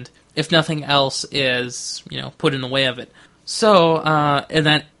 and if nothing else is, put in the way of it. So, and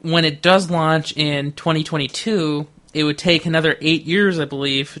then when it does launch in 2022, it would take another 8 years, I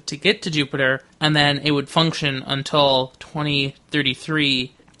believe, to get to Jupiter, and then it would function until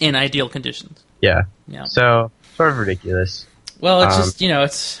 2033 in ideal conditions. Yeah. Yeah. So, sort of ridiculous. Well, it's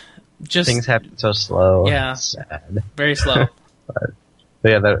it's just... Things happen so slow. Yeah. It's sad. Very slow. but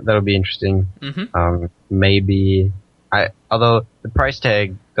yeah, that'll be interesting. Mm-hmm. Maybe... although the price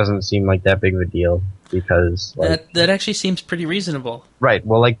tag doesn't seem like that big of a deal, because... That actually seems pretty reasonable. Right.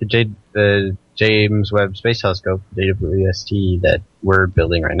 Well, like the James Webb Space Telescope, JWST, that we're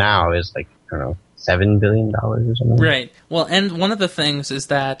building right now is like, I don't know, $7 billion or something. Right. Well, and one of the things is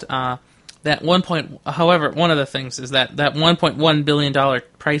that that $1.1 billion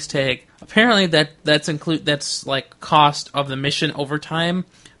price tag, apparently that's like cost of the mission over time,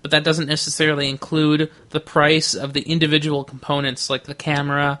 but that doesn't necessarily include the price of the individual components like the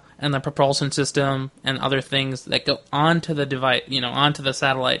camera and the propulsion system and other things that go onto the device, onto the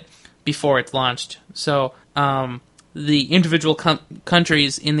satellite before it's launched. So the individual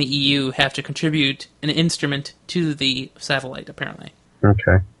countries in the EU have to contribute an instrument to the satellite, apparently.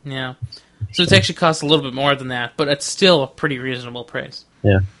 Okay. Yeah. So it actually costs a little bit more than that, but it's still a pretty reasonable price.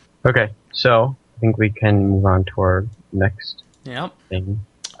 Yeah. Okay. So I think we can move on to our next thing,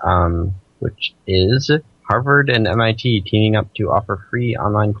 which is Harvard and MIT teaming up to offer free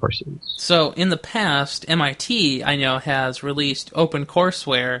online courses. So in the past, MIT, I know, has released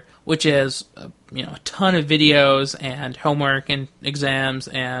OpenCourseWare, which is a ton of videos and homework and exams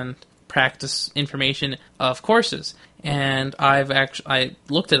and practice information of courses. And I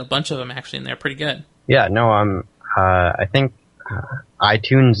looked at a bunch of them actually, and they're pretty good. Yeah, no, I think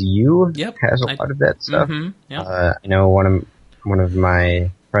iTunes U has a lot of that stuff. Mm-hmm, yep. I know one of my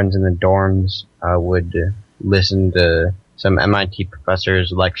friends in the dorms would listen to some MIT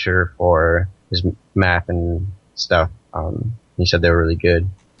professor's lecture for his math and stuff. He said they were really good.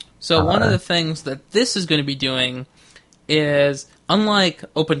 So one of the things that this is going to be doing is, unlike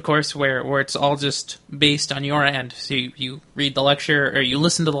OpenCourseWare, where it's all just based on your end, so you read the lecture, or you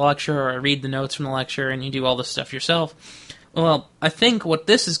listen to the lecture, or read the notes from the lecture, and you do all this stuff yourself. Well, I think what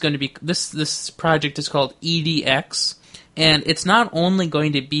this is going to be, this project is called EDX, and it's not only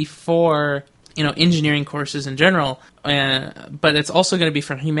going to be for engineering courses in general, but it's also going to be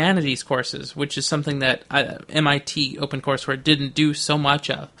for humanities courses, which is something that MIT OpenCourseWare didn't do so much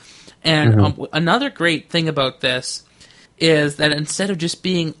of. And another great thing about this is that instead of just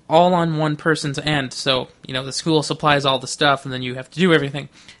being all on one person's end, so, the school supplies all the stuff and then you have to do everything,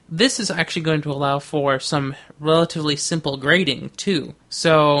 this is actually going to allow for some relatively simple grading, too.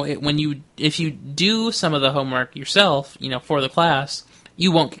 So if you do some of the homework yourself, for the class,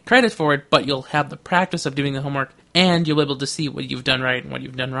 you won't get credit for it, but you'll have the practice of doing the homework, and you'll be able to see what you've done right and what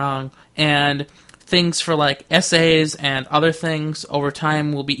you've done wrong. And things for like essays and other things over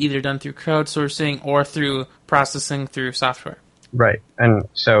time will be either done through crowdsourcing or through processing through software. Right. And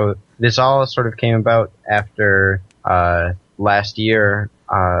so this all sort of came about after last year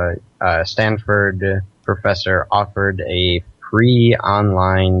Stanford professor offered a free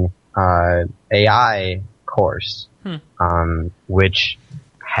online AI course, which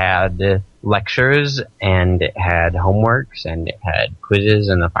had lectures and it had homeworks and it had quizzes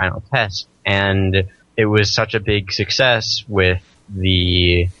and the final test. And it was such a big success with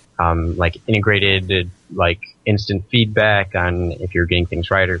the integrated instant feedback on if you're getting things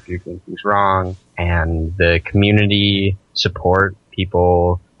right or if you're getting things wrong, and the community support,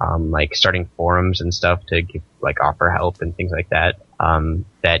 people starting forums and stuff to give offer help and things like that.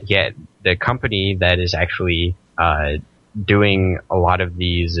 The company that is actually doing a lot of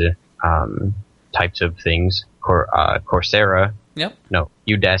these types of things, Coursera. Yep. No,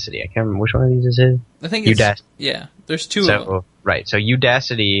 Udacity. I can't remember which one of these is. I think it's Udacity. Yeah. There's two of them. Right. So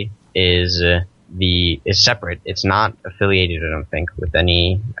Udacity is separate. It's not affiliated, I don't think, with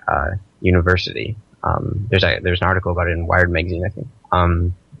any university. There's an article about it in Wired magazine, I think.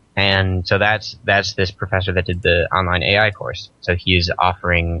 And so that's this professor that did the online AI course. So he's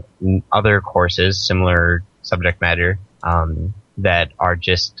offering other courses, similar subject matter, that are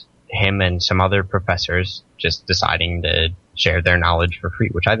just him and some other professors just deciding to share their knowledge for free,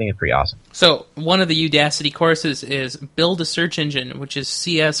 which I think is pretty awesome. So one of the Udacity courses is Build a Search Engine, which is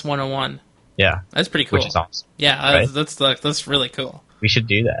CS 101. Yeah. That's pretty cool. Which is awesome. Yeah, right? that's really cool. We should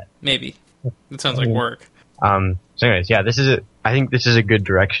do that. Maybe. It sounds like work. So anyways, yeah, I think this is a good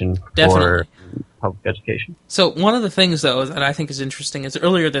direction Definitely. for public education. So one of the things, though, that I think is interesting is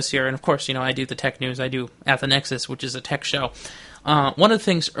earlier this year, and of course, I do the tech news, I do At the Nexus, which is a tech show. One of the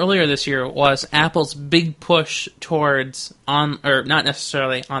things earlier this year was Apple's big push towards or not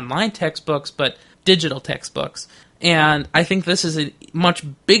necessarily online textbooks, but digital textbooks. And I think this is a much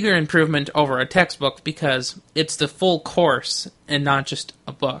bigger improvement over a textbook because it's the full course and not just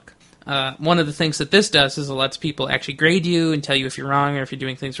a book. One of the things that this does is it lets people actually grade you and tell you if you're wrong or if you're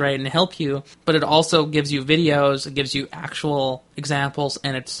doing things right and help you, but it also gives you videos, it gives you actual examples,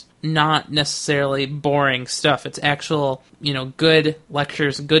 and it's not necessarily boring stuff. It's actual, good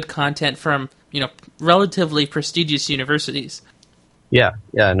lectures, good content from, relatively prestigious universities. Yeah,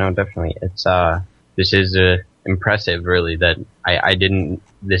 no, definitely. It's, this is, impressive, really, that I didn't,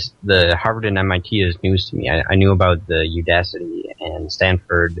 the Harvard and MIT is news to me. I knew about the Udacity and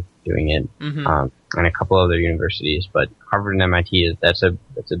Stanford doing it, and a couple other universities, but Harvard and MIT that's a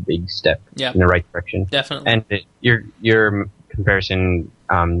big step in the right direction. Definitely. And your comparison,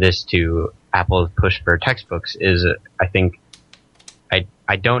 this to Apple's push for textbooks is, I think,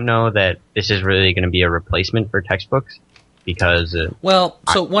 I don't know that this is really going to be a replacement for textbooks. Because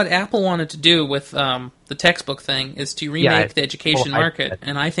what Apple wanted to do with the textbook thing is to remake the education market,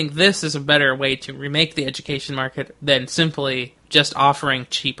 and I think this is a better way to remake the education market than simply just offering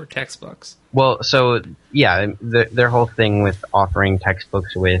cheaper textbooks. Well, so yeah, their whole thing with offering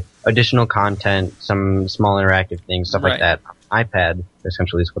textbooks with additional content, some small interactive things, stuff like that, iPad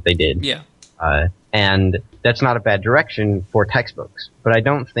essentially is what they did. Yeah. And that's not a bad direction for textbooks, but I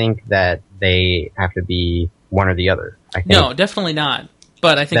don't think that they have to be one or the other. No, definitely not.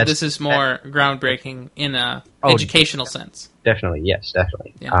 But I think this is more groundbreaking in a educational sense. Definitely, yes,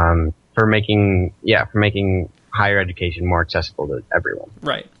 definitely. Yeah. For making higher education more accessible to everyone.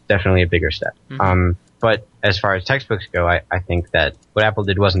 Right. Definitely a bigger step. Mm-hmm. But as far as textbooks go, I think that what Apple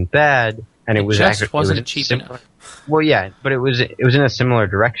did wasn't bad, and it wasn't cheap enough. Well, yeah, but it was in a similar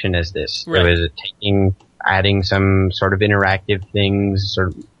direction as this. Right. It was adding some sort of interactive things, sort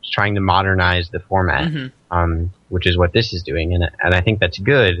of trying to modernize the format, which is what this is doing, and I think that's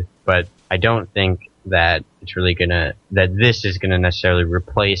good. But I don't think that it's really that this is gonna necessarily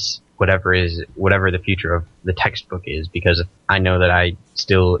replace whatever the future of the textbook is, because I know that I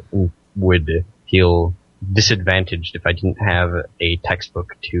still would feel disadvantaged if I didn't have a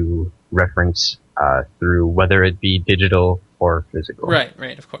textbook to reference through, whether it be digital or physical.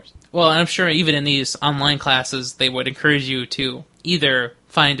 Right, of course. Well, I'm sure even in these online classes, they would encourage you to either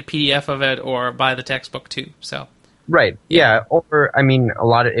find a PDF of it or buy the textbook too. So. Right. Yeah. Or a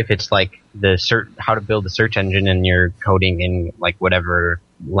lot of, if it's like how to build a search engine and you're coding in like whatever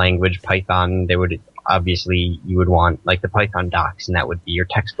language, Python, you would want like the Python docs, and that would be your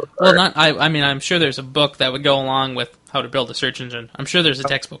textbook. Well, I'm sure there's a book that would go along with how to build a search engine. I'm sure there's a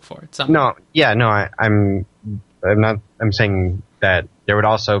textbook for it somewhere. I'm saying that there would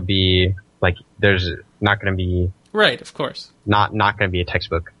also be like, there's not going to be. Right, of course. Not going to be a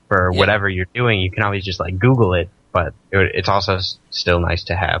textbook for whatever you're doing. You can always just like Google it, but it's also still nice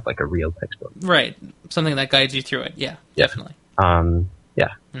to have like a real textbook. Right, something that guides you through it. Yeah, definitely. Mm-hmm.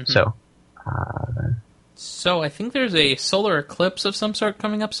 So I think there's a solar eclipse of some sort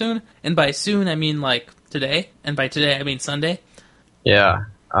coming up soon, and by soon I mean like today, and by today I mean Sunday. Yeah.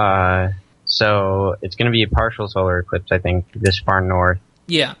 So it's going to be a partial solar eclipse, I think, this far north.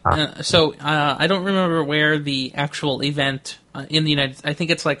 Yeah. I don't remember where the actual event in the United States. I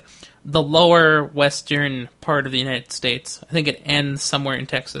think it's like the lower western part of the United States. I think it ends somewhere in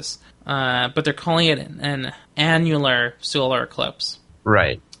Texas. But they're calling it an annular solar eclipse.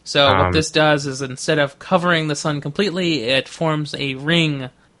 Right. So what this does is instead of covering the sun completely, it forms a ring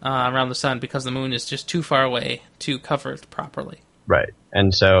around the sun because the moon is just too far away to cover it properly. Right.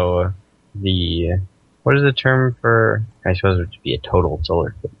 And so what is the term for? I suppose it would be a total solar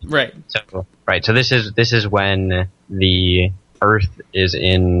eclipse. Right. So this is when the Earth is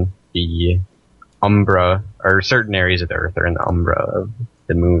in the umbra, or certain areas of the Earth are in the umbra of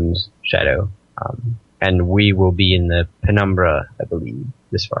the moon's shadow, and we will be in the penumbra, I believe,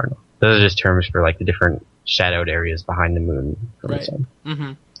 this far north. Those are just terms for like the different shadowed areas behind the moon from the sun.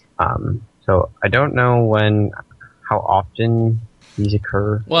 Mm-hmm. So I don't know how often these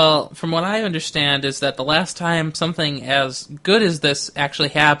occur? Well, from what I understand is that the last time something as good as this actually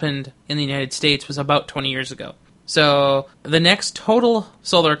happened in the United States was about 20 years ago. So the next total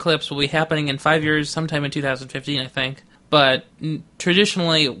solar eclipse will be happening in 5 years, sometime in 2015, I think. But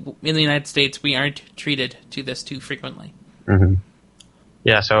traditionally, in the United States, we aren't treated to this too frequently. Mm-hmm.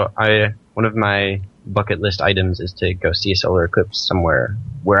 Yeah, so one of my bucket list items is to go see a solar eclipse somewhere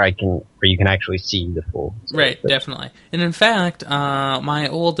where you can actually see the full solar Right, eclipse. definitely. And in fact, my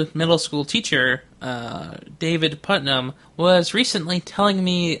old middle school teacher, David Putnam, was recently telling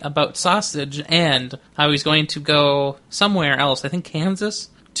me about sausage and how he's going to go somewhere else, I think Kansas,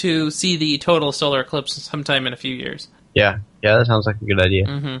 to see the total solar eclipse sometime in a few years. Yeah, that sounds like a good idea.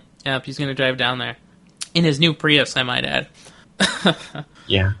 Mm-hmm. Yep, he's going to drive down there. In his new Prius, I might add.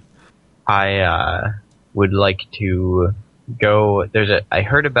 Yeah. I would like to go. I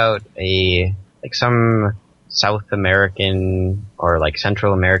heard about some South American or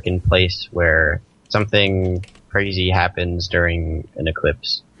Central American place where something crazy happens during an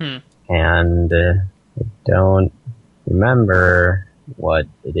eclipse. And I don't remember what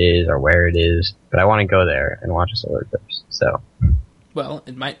it is or where it is, but I want to go there and watch a solar eclipse. So, well,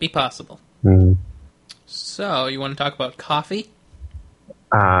 it might be possible. Mm-hmm. So, you want to talk about coffee?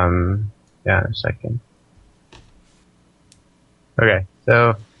 Yeah, a second. Okay,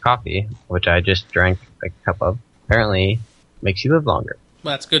 so coffee, which I just drank a cup of, apparently makes you live longer.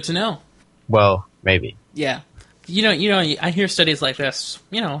 Well, that's good to know. Well, maybe. Yeah. You know, I hear studies like this,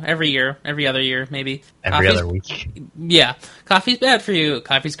 every year, every other year, maybe. Every other week. Yeah. Coffee's bad for you.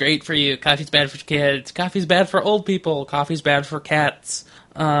 Coffee's great for you. Coffee's bad for kids. Coffee's bad for old people. Coffee's bad for cats.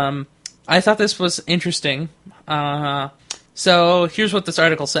 I thought this was interesting. So here's what this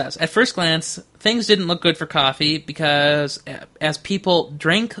article says. At first glance, things didn't look good for coffee because as people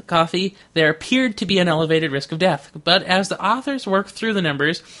drank coffee, there appeared to be an elevated risk of death. But as the authors worked through the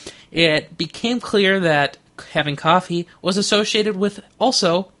numbers, it became clear that having coffee was associated with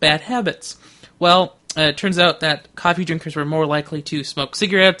also bad habits. Well, it turns out that coffee drinkers were more likely to smoke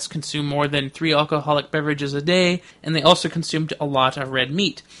cigarettes, consume more than 3 alcoholic beverages a day, and they also consumed a lot of red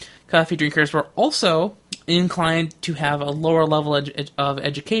meat. Coffee drinkers were also inclined to have a lower level of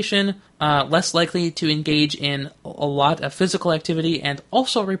education, less likely to engage in a lot of physical activity, and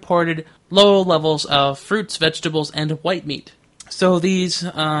also reported low levels of fruits, vegetables, and white meat. So these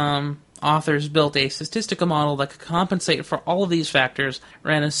authors built a statistical model that could compensate for all of these factors,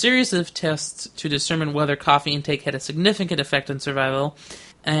 ran a series of tests to determine whether coffee intake had a significant effect on survival,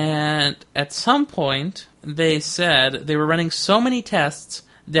 and at some point they said they were running so many tests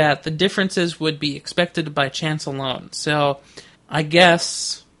that the differences would be expected by chance alone. So I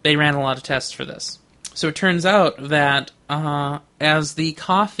guess they ran a lot of tests for this. So it turns out that as the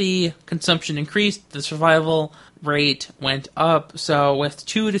coffee consumption increased, the survival rate went up. So with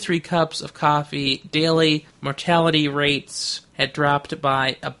 2 to 3 cups of coffee daily, mortality rates had dropped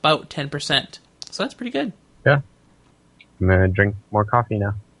by about 10%. So that's pretty good. Yeah. I'm going to drink more coffee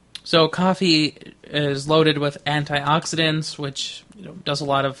now. So coffee is loaded with antioxidants, which does a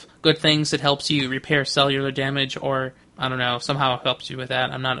lot of good things. It helps you repair cellular damage, or I don't know, somehow helps you with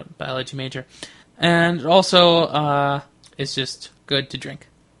that. I'm not a biology major. And it also is just good to drink.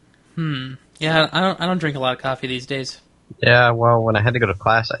 Yeah, I don't drink a lot of coffee these days. Yeah, well, when I had to go to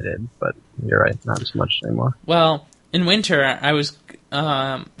class, I did, but you're right, not as much anymore. Well, in winter, I was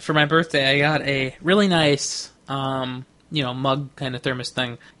for my birthday, I got a really nice mug kind of thermos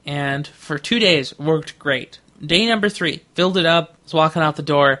thing, and for 2 days worked great. Day number 3, filled it up, was walking out the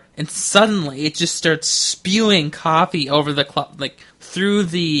door, and suddenly it just starts spewing coffee over the through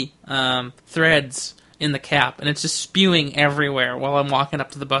the threads in the cap, and it's just spewing everywhere while I'm walking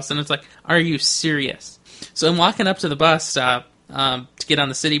up to the bus, and it's like, are you serious? So I'm walking up to the bus stop to get on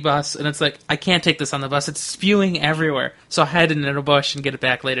the city bus, and it's like, I can't take this on the bus, it's spewing everywhere. So I hid in a bush and get it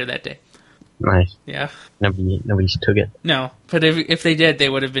back later that day. Nice. Yeah. Nobody took it. No, but if they did, they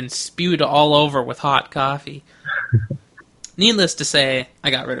would have been spewed all over with hot coffee. Needless to say,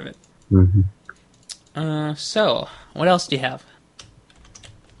 I got rid of it. Mm-hmm. So, what else do you have?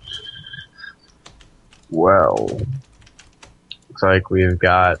 Well, looks like we've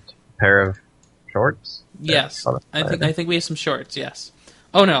got a pair of shorts. Yes, I think we have some shorts. Yes.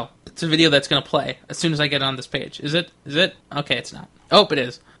 Oh no, it's a video that's going to play as soon as I get on this page. Is it? Okay, it's not. Oh, it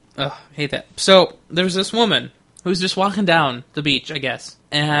is. Ugh, I hate that. So, there's this woman who's just walking down the beach, I guess,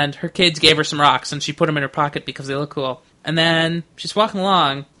 and her kids gave her some rocks, and she put them in her pocket because they look cool. And then she's walking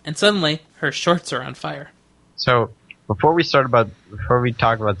along, and suddenly her shorts are on fire. So, before we talk about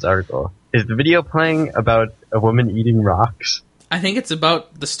this article, is the video playing about a woman eating rocks? I think it's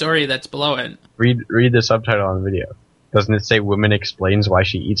about the story that's below it. Read the subtitle on the video. Doesn't it say woman explains why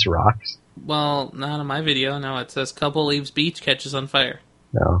she eats rocks? Well, not on my video. No, it says couple leaves beach, catches on fire.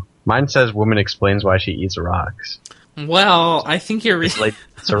 No. Mine says woman explains why she eats rocks. Well, I think you're... It's like,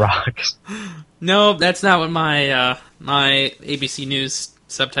 it's rocks. No, that's not what my my ABC News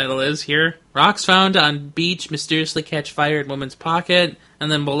subtitle is here. Rocks found on beach mysteriously catch fire in woman's pocket.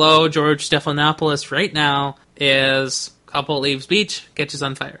 And then below, George Stephanopoulos right now is couple leaves beach, catches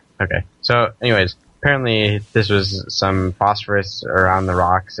on fire. Okay. So, anyways, apparently this was some phosphorus around the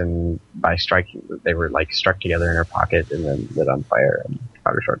rocks, and by striking, they were like struck together in her pocket and then lit on fire and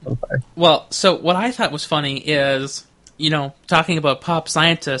caught her shorts on fire. Well, so what I thought was funny is, talking about pop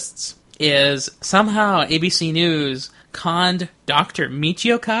scientists, is somehow ABC News conned Dr.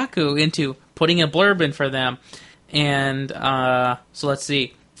 Michio Kaku into putting a blurb in for them. And, so let's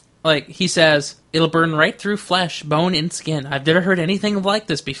see. Like, he says, it'll burn right through flesh, bone, and skin. I've never heard anything like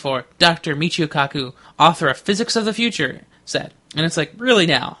this before. Dr. Michio Kaku, author of Physics of the Future, said. And it's like, really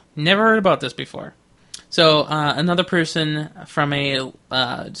now? Never heard about this before. So, another person from a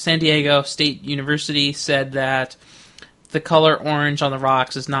San Diego State University said that the color orange on the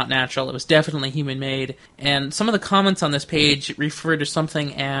rocks is not natural. It was definitely human-made. And some of the comments on this page refer to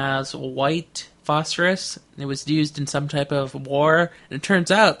something as white phosphorus. It was used in some type of war. And it turns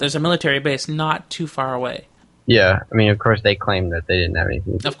out there's a military base not too far away. Yeah, I mean, of course, they claim that they didn't have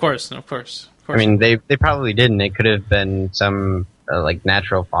anything. Of course. I mean, they probably didn't. It could have been some,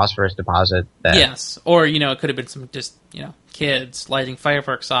 natural phosphorus deposit. Yes, or, it could have been some just, kids lighting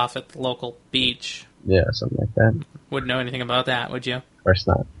fireworks off at the local beach. Yeah, something like that. Wouldn't know anything about that, would you? Of course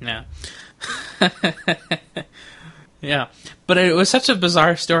not. Yeah. Yeah. But it was such a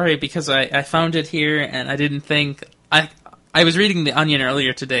bizarre story because I found it here and I didn't think... I was reading The Onion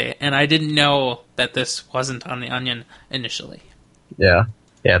earlier today and I didn't know that this wasn't on The Onion initially. Yeah.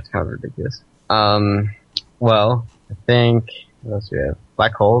 Yeah, it's kind of ridiculous. Well, I think... What else do we have?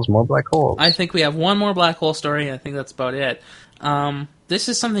 Black holes? More black holes. I think we have one more black hole story and I think that's about it. This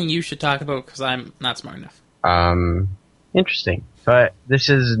is something you should talk about because I'm not smart enough. Interesting. But this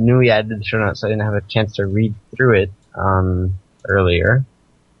is newly added to the show notes, so I didn't have a chance to read through it, earlier.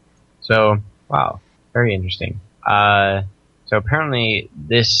 So, wow. Very interesting. So apparently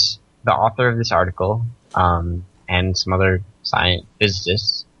the author of this article, and some other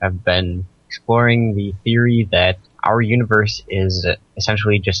physicists have been exploring the theory that our universe is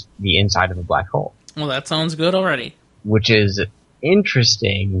essentially just the inside of a black hole. Well, that sounds good already. Which is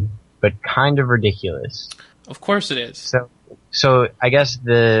interesting, but kind of ridiculous. Of course it is. So I guess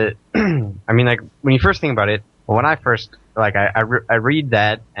I mean, when you first think about it, when I first, I read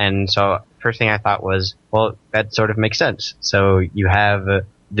that, and so first thing I thought was, well, that sort of makes sense. So you have,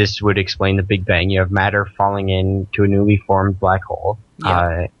 this would explain the Big Bang. You have matter falling into a newly formed black hole.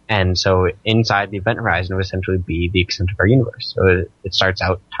 Yeah. And so inside the event horizon would essentially be the extent of our universe. So it starts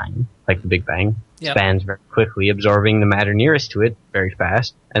out tiny, like the Big Bang. Yep. Expands very quickly, absorbing the matter nearest to it very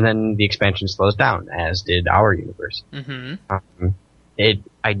fast, and then the expansion slows down, as did our universe. Mm-hmm. I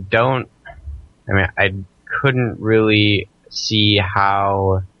couldn't really see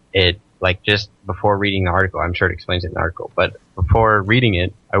how it, just before reading the article, I'm sure it explains it in the article, but before reading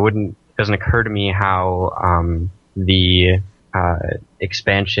it, it doesn't occur to me how, the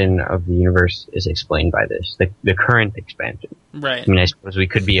expansion of the universe is explained by this, the current expansion. Right. I mean, I suppose we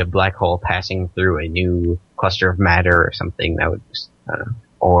could be a black hole passing through a new cluster of matter or something that would just, I don't know,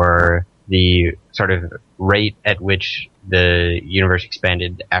 or the sort of rate at which the universe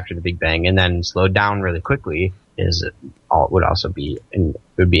expanded after the Big Bang and then slowed down really quickly would also be, and it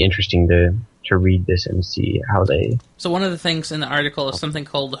would be interesting to read this and see how they... So one of the things in the article is something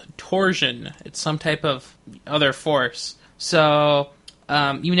called torsion. It's some type of other force. So,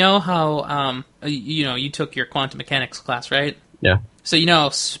 how, you took your quantum mechanics class, right? Yeah. So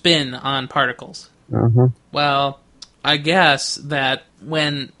spin on particles. Mm-hmm. Well, I guess that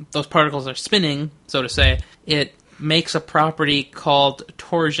when those particles are spinning, so to say, it makes a property called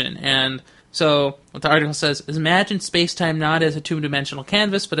torsion. And so what the article says is, imagine space-time not as a two-dimensional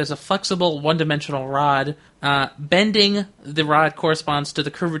canvas, but as a flexible one-dimensional rod. Bending the rod corresponds to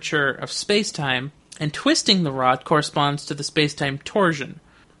the curvature of space-time, and twisting the rod corresponds to the space-time torsion.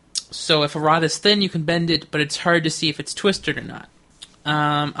 So if a rod is thin, you can bend it, but it's hard to see if it's twisted or not.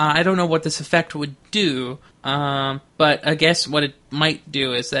 I don't know what this effect would do, but I guess what it might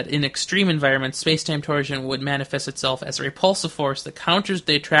do is that in extreme environments, space-time torsion would manifest itself as a repulsive force that counters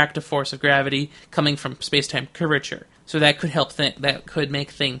the attractive force of gravity coming from space-time curvature. So that could help that could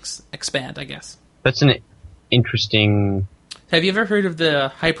make things expand, I guess. That's an interesting Have you ever heard of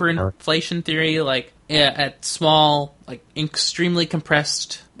the hyperinflation theory? Like, at small, like, extremely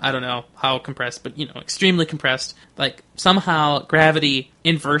compressed, I don't know how compressed, but, extremely compressed, like, somehow gravity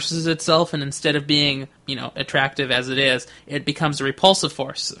inverses itself, and instead of being, attractive as it is, it becomes a repulsive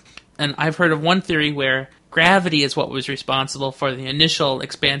force. And I've heard of one theory where gravity is what was responsible for the initial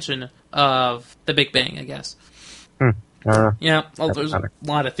expansion of the Big Bang, I guess. Yeah, well, there's a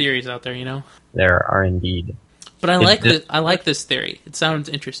lot of theories out there, There are indeed. But I like this theory. It sounds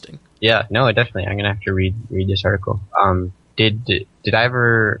interesting. Yeah, no, definitely. I'm gonna have to read this article. Did I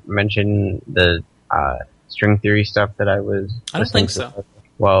ever mention the string theory stuff that I was? I don't think so.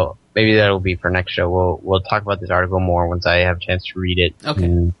 Well, maybe that'll be for next show. We'll talk about this article more once I have a chance to read it. Okay.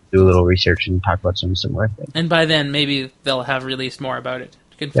 And do a little research and talk about some similar things. And by then, maybe they'll have released more about it.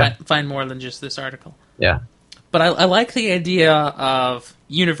 You can find more than just this article. Yeah. But I like the idea of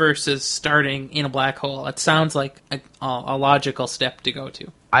universes starting in a black hole. It sounds like a logical step to go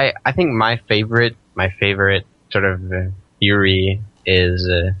to. I think my favorite sort of theory is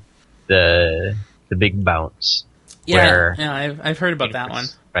the Big Bounce. Yeah, I've heard about that one.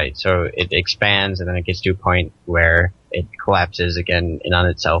 Right, so it expands and then it gets to a point where it collapses again in on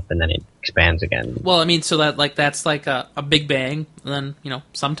itself and then it expands again. Well, I mean, so that's like a Big Bang, and then,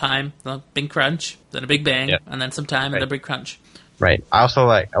 sometime a Big Crunch, then a Big Bang, and then sometime and a Big Crunch. Right. I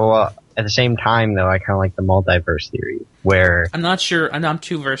also at the same time, though, I kind of like the multiverse theory, where... I'm not sure, I'm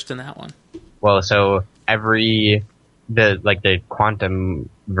too versed in that one. Well, so the quantum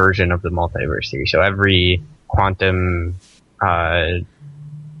version of the multiverse theory, so every quantum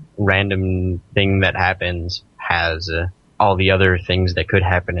random thing that happens has all the other things that could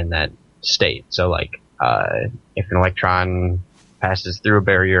happen in that state. So, if an electron passes through a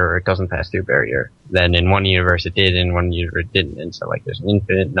barrier or it doesn't pass through a barrier, then in one universe it did, in one universe it didn't. And so, there's an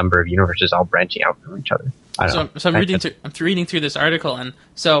infinite number of universes all branching out from each other. So I'm reading through this article, and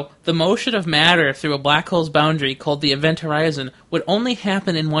so the motion of matter through a black hole's boundary, called the event horizon, would only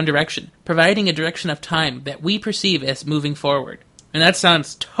happen in one direction, providing a direction of time that we perceive as moving forward. And that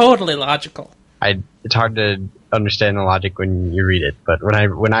sounds totally logical. It's hard to understand the logic when you read it, but when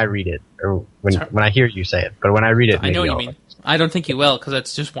I read it, or when I hear you say it, but when I read it, I know what you mean. I don't think you will, because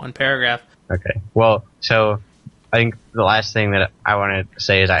it's just one paragraph. Okay. Well, so I think the last thing that I wanted to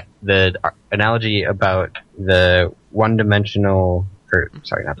say is the analogy about the one-dimensional,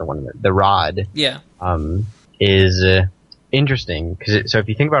 the rod. Yeah. Is interesting because so if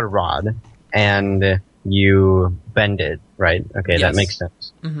you think about a rod and you bend it, right? Okay, yes. That makes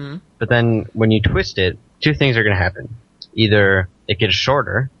sense. Mm-hmm. But then when you twist it, two things are going to happen: either it gets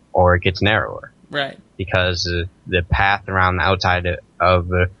shorter or it gets narrower. Right. Because the path around the outside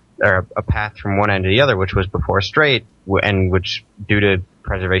of or a path from one end to the other, which was before straight, and which, due to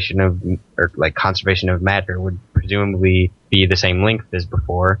preservation of, or conservation of matter, would presumably be the same length as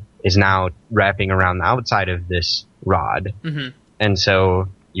before, is now wrapping around the outside of this rod. Mm-hmm. And so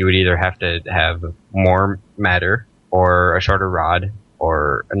you would either have to have more matter, or a shorter rod,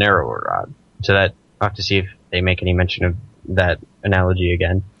 or a narrower rod. So that, I'll have to see if they make any mention of that analogy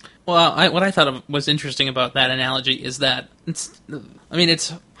again. Well, what I thought was interesting about that analogy is that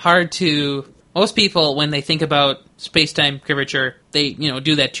it's hard to... Most people, when they think about space-time curvature, they,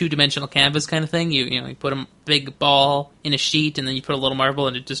 do that two-dimensional canvas kind of thing. You put a big ball in a sheet, and then you put a little marble,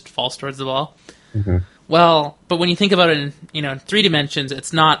 and it just falls towards the ball. Mm-hmm. Well, but when you think about it in, 3 dimensions,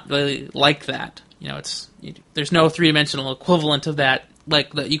 it's not really like that. There's no 3-dimensional equivalent of that,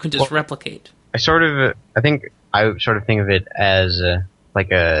 that you can just replicate. I sort of think of it as a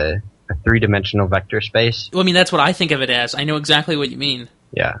 3-dimensional vector space. Well, that's what I think of it as. I know exactly what you mean.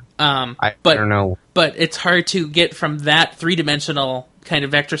 Yeah. I don't know. But it's hard to get from that 3-dimensional kind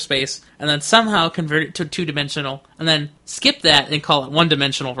of vector space and then somehow convert it to 2-dimensional and then skip that and call it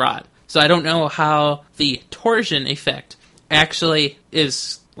 1-dimensional rod. So I don't know how the torsion effect actually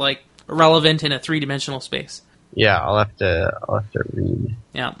is relevant in a 3-dimensional space. Yeah, I'll have to read.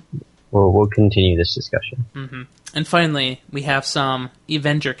 Yeah. We'll continue this discussion. Mm-hmm. And finally, we have some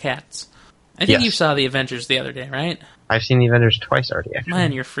Avenger cats. I think you saw the Avengers the other day, right? I've seen the Avengers twice already, actually.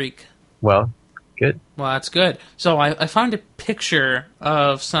 Man, you're a freak. Well, good. Well, that's good. So I found a picture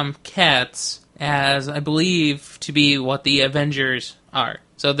of some cats as I believe to be what the Avengers are.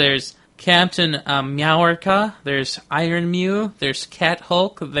 So there's Captain Meowarka, there's Iron Mew, there's Cat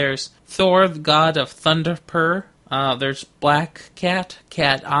Hulk, there's Thor, the god of Thunder Purr, there's Black Cat,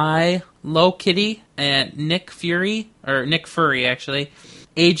 Cat Eye, Low Kitty, and Nick Fury, actually,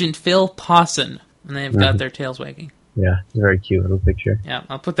 Agent Phil Pawson, and they've got their tails wagging. Yeah, it's a very cute little picture. Yeah,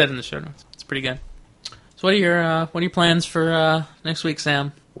 I'll put that in the show notes. It's pretty good. So what are your plans for next week,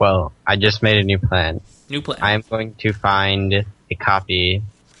 Sam? Well, I just made a new plan. New plan. I am going to find a copy,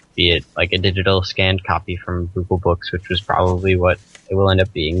 be it like a digital scanned copy from Google Books, which was probably what it will end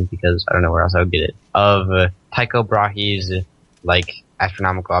up being because I don't know where else I would get it, of Tycho Brahe's like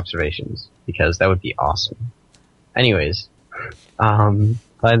astronomical observations because that would be awesome. Anyways,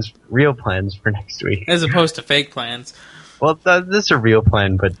 real plans for next week. As opposed to fake plans. Well, this is a real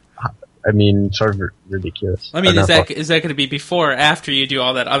plan, but I mean, sort of ridiculous. I mean, is that going to be before or after you do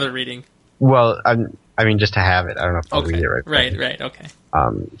all that other reading? Well, I mean, just to have it. I don't know if I'll read it right. Right, okay.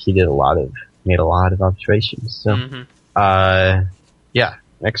 He made a lot of observations. So, yeah,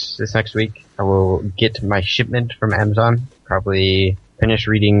 this next week I will get my shipment from Amazon. Probably finish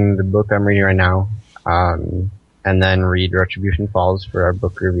reading the book I'm reading right now, and then read Retribution Falls for our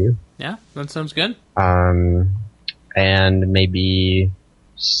book review. Yeah, that sounds good. And maybe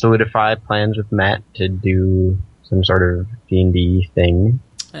solidify plans with Matt to do some sort of D&D thing.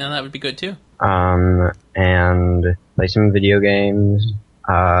 Yeah, that would be good too. And play some video games.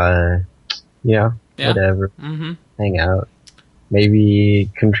 Whatever. Mm-hmm. Hang out. Maybe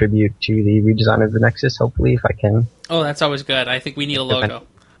contribute to the redesign of the Nexus, hopefully, if I can. Oh, that's always good. I think we need a logo.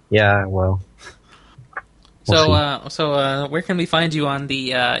 Yeah, well. So where can we find you on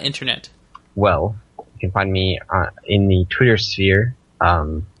the internet? Well, you can find me in the Twitter sphere,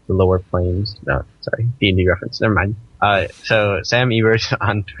 the lower planes. No, sorry, D&D reference. Never mind. So Sam Ebertz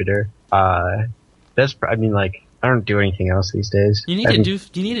on Twitter. I don't do anything else these days. You need to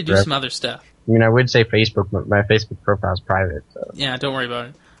do some other stuff. I mean, I would say Facebook, but my Facebook profile is private. So. Yeah, don't worry about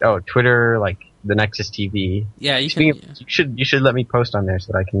it. Oh, Twitter, like the Nexus TV. Yeah, you should let me post on there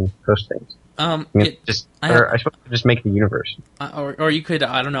so that I can post things. I suppose just make the universe. Or you could,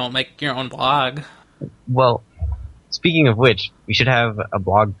 I don't know, make your own blog. Well, speaking of which, we should have a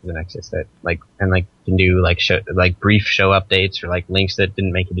blog for the Nexus that can do brief show updates or like links that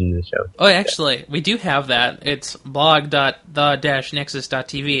didn't make it into the show. Oh, actually, we do have that. It's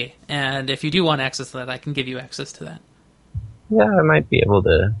blog.the-nexus.tv, and if you do want access to that, I can give you access to that. Yeah, I might be able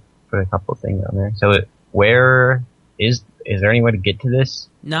to put a couple things on there. So, where is there any way to get to this?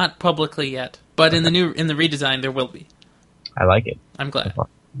 Not publicly yet, but in the redesign there will be. I like it. I'm glad.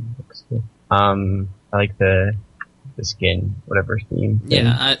 I like the skin, whatever theme.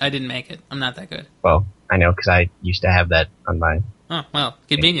 Yeah, I didn't make it. I'm not that good. Well, I know because I used to have that on mine. Oh, well,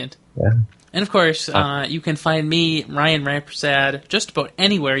 convenient. Yeah. And of course, you can find me, Ryan Rampersad, just about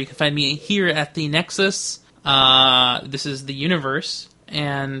anywhere. You can find me here at the Nexus. This is the universe.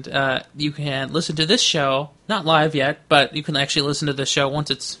 And you can listen to this show, not live yet, but you can actually listen to the show once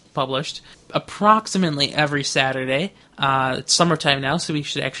it's published, approximately every Saturday. It's summertime now, so we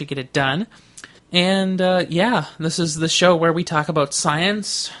should actually get it done. And, this is the show where we talk about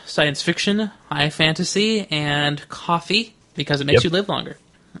science fiction, high fantasy, and coffee, because it makes you live longer.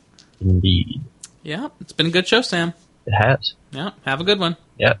 Indeed. Yeah, it's been a good show, Sam. It has. Yeah, have a good one.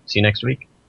 Yeah, see you next week.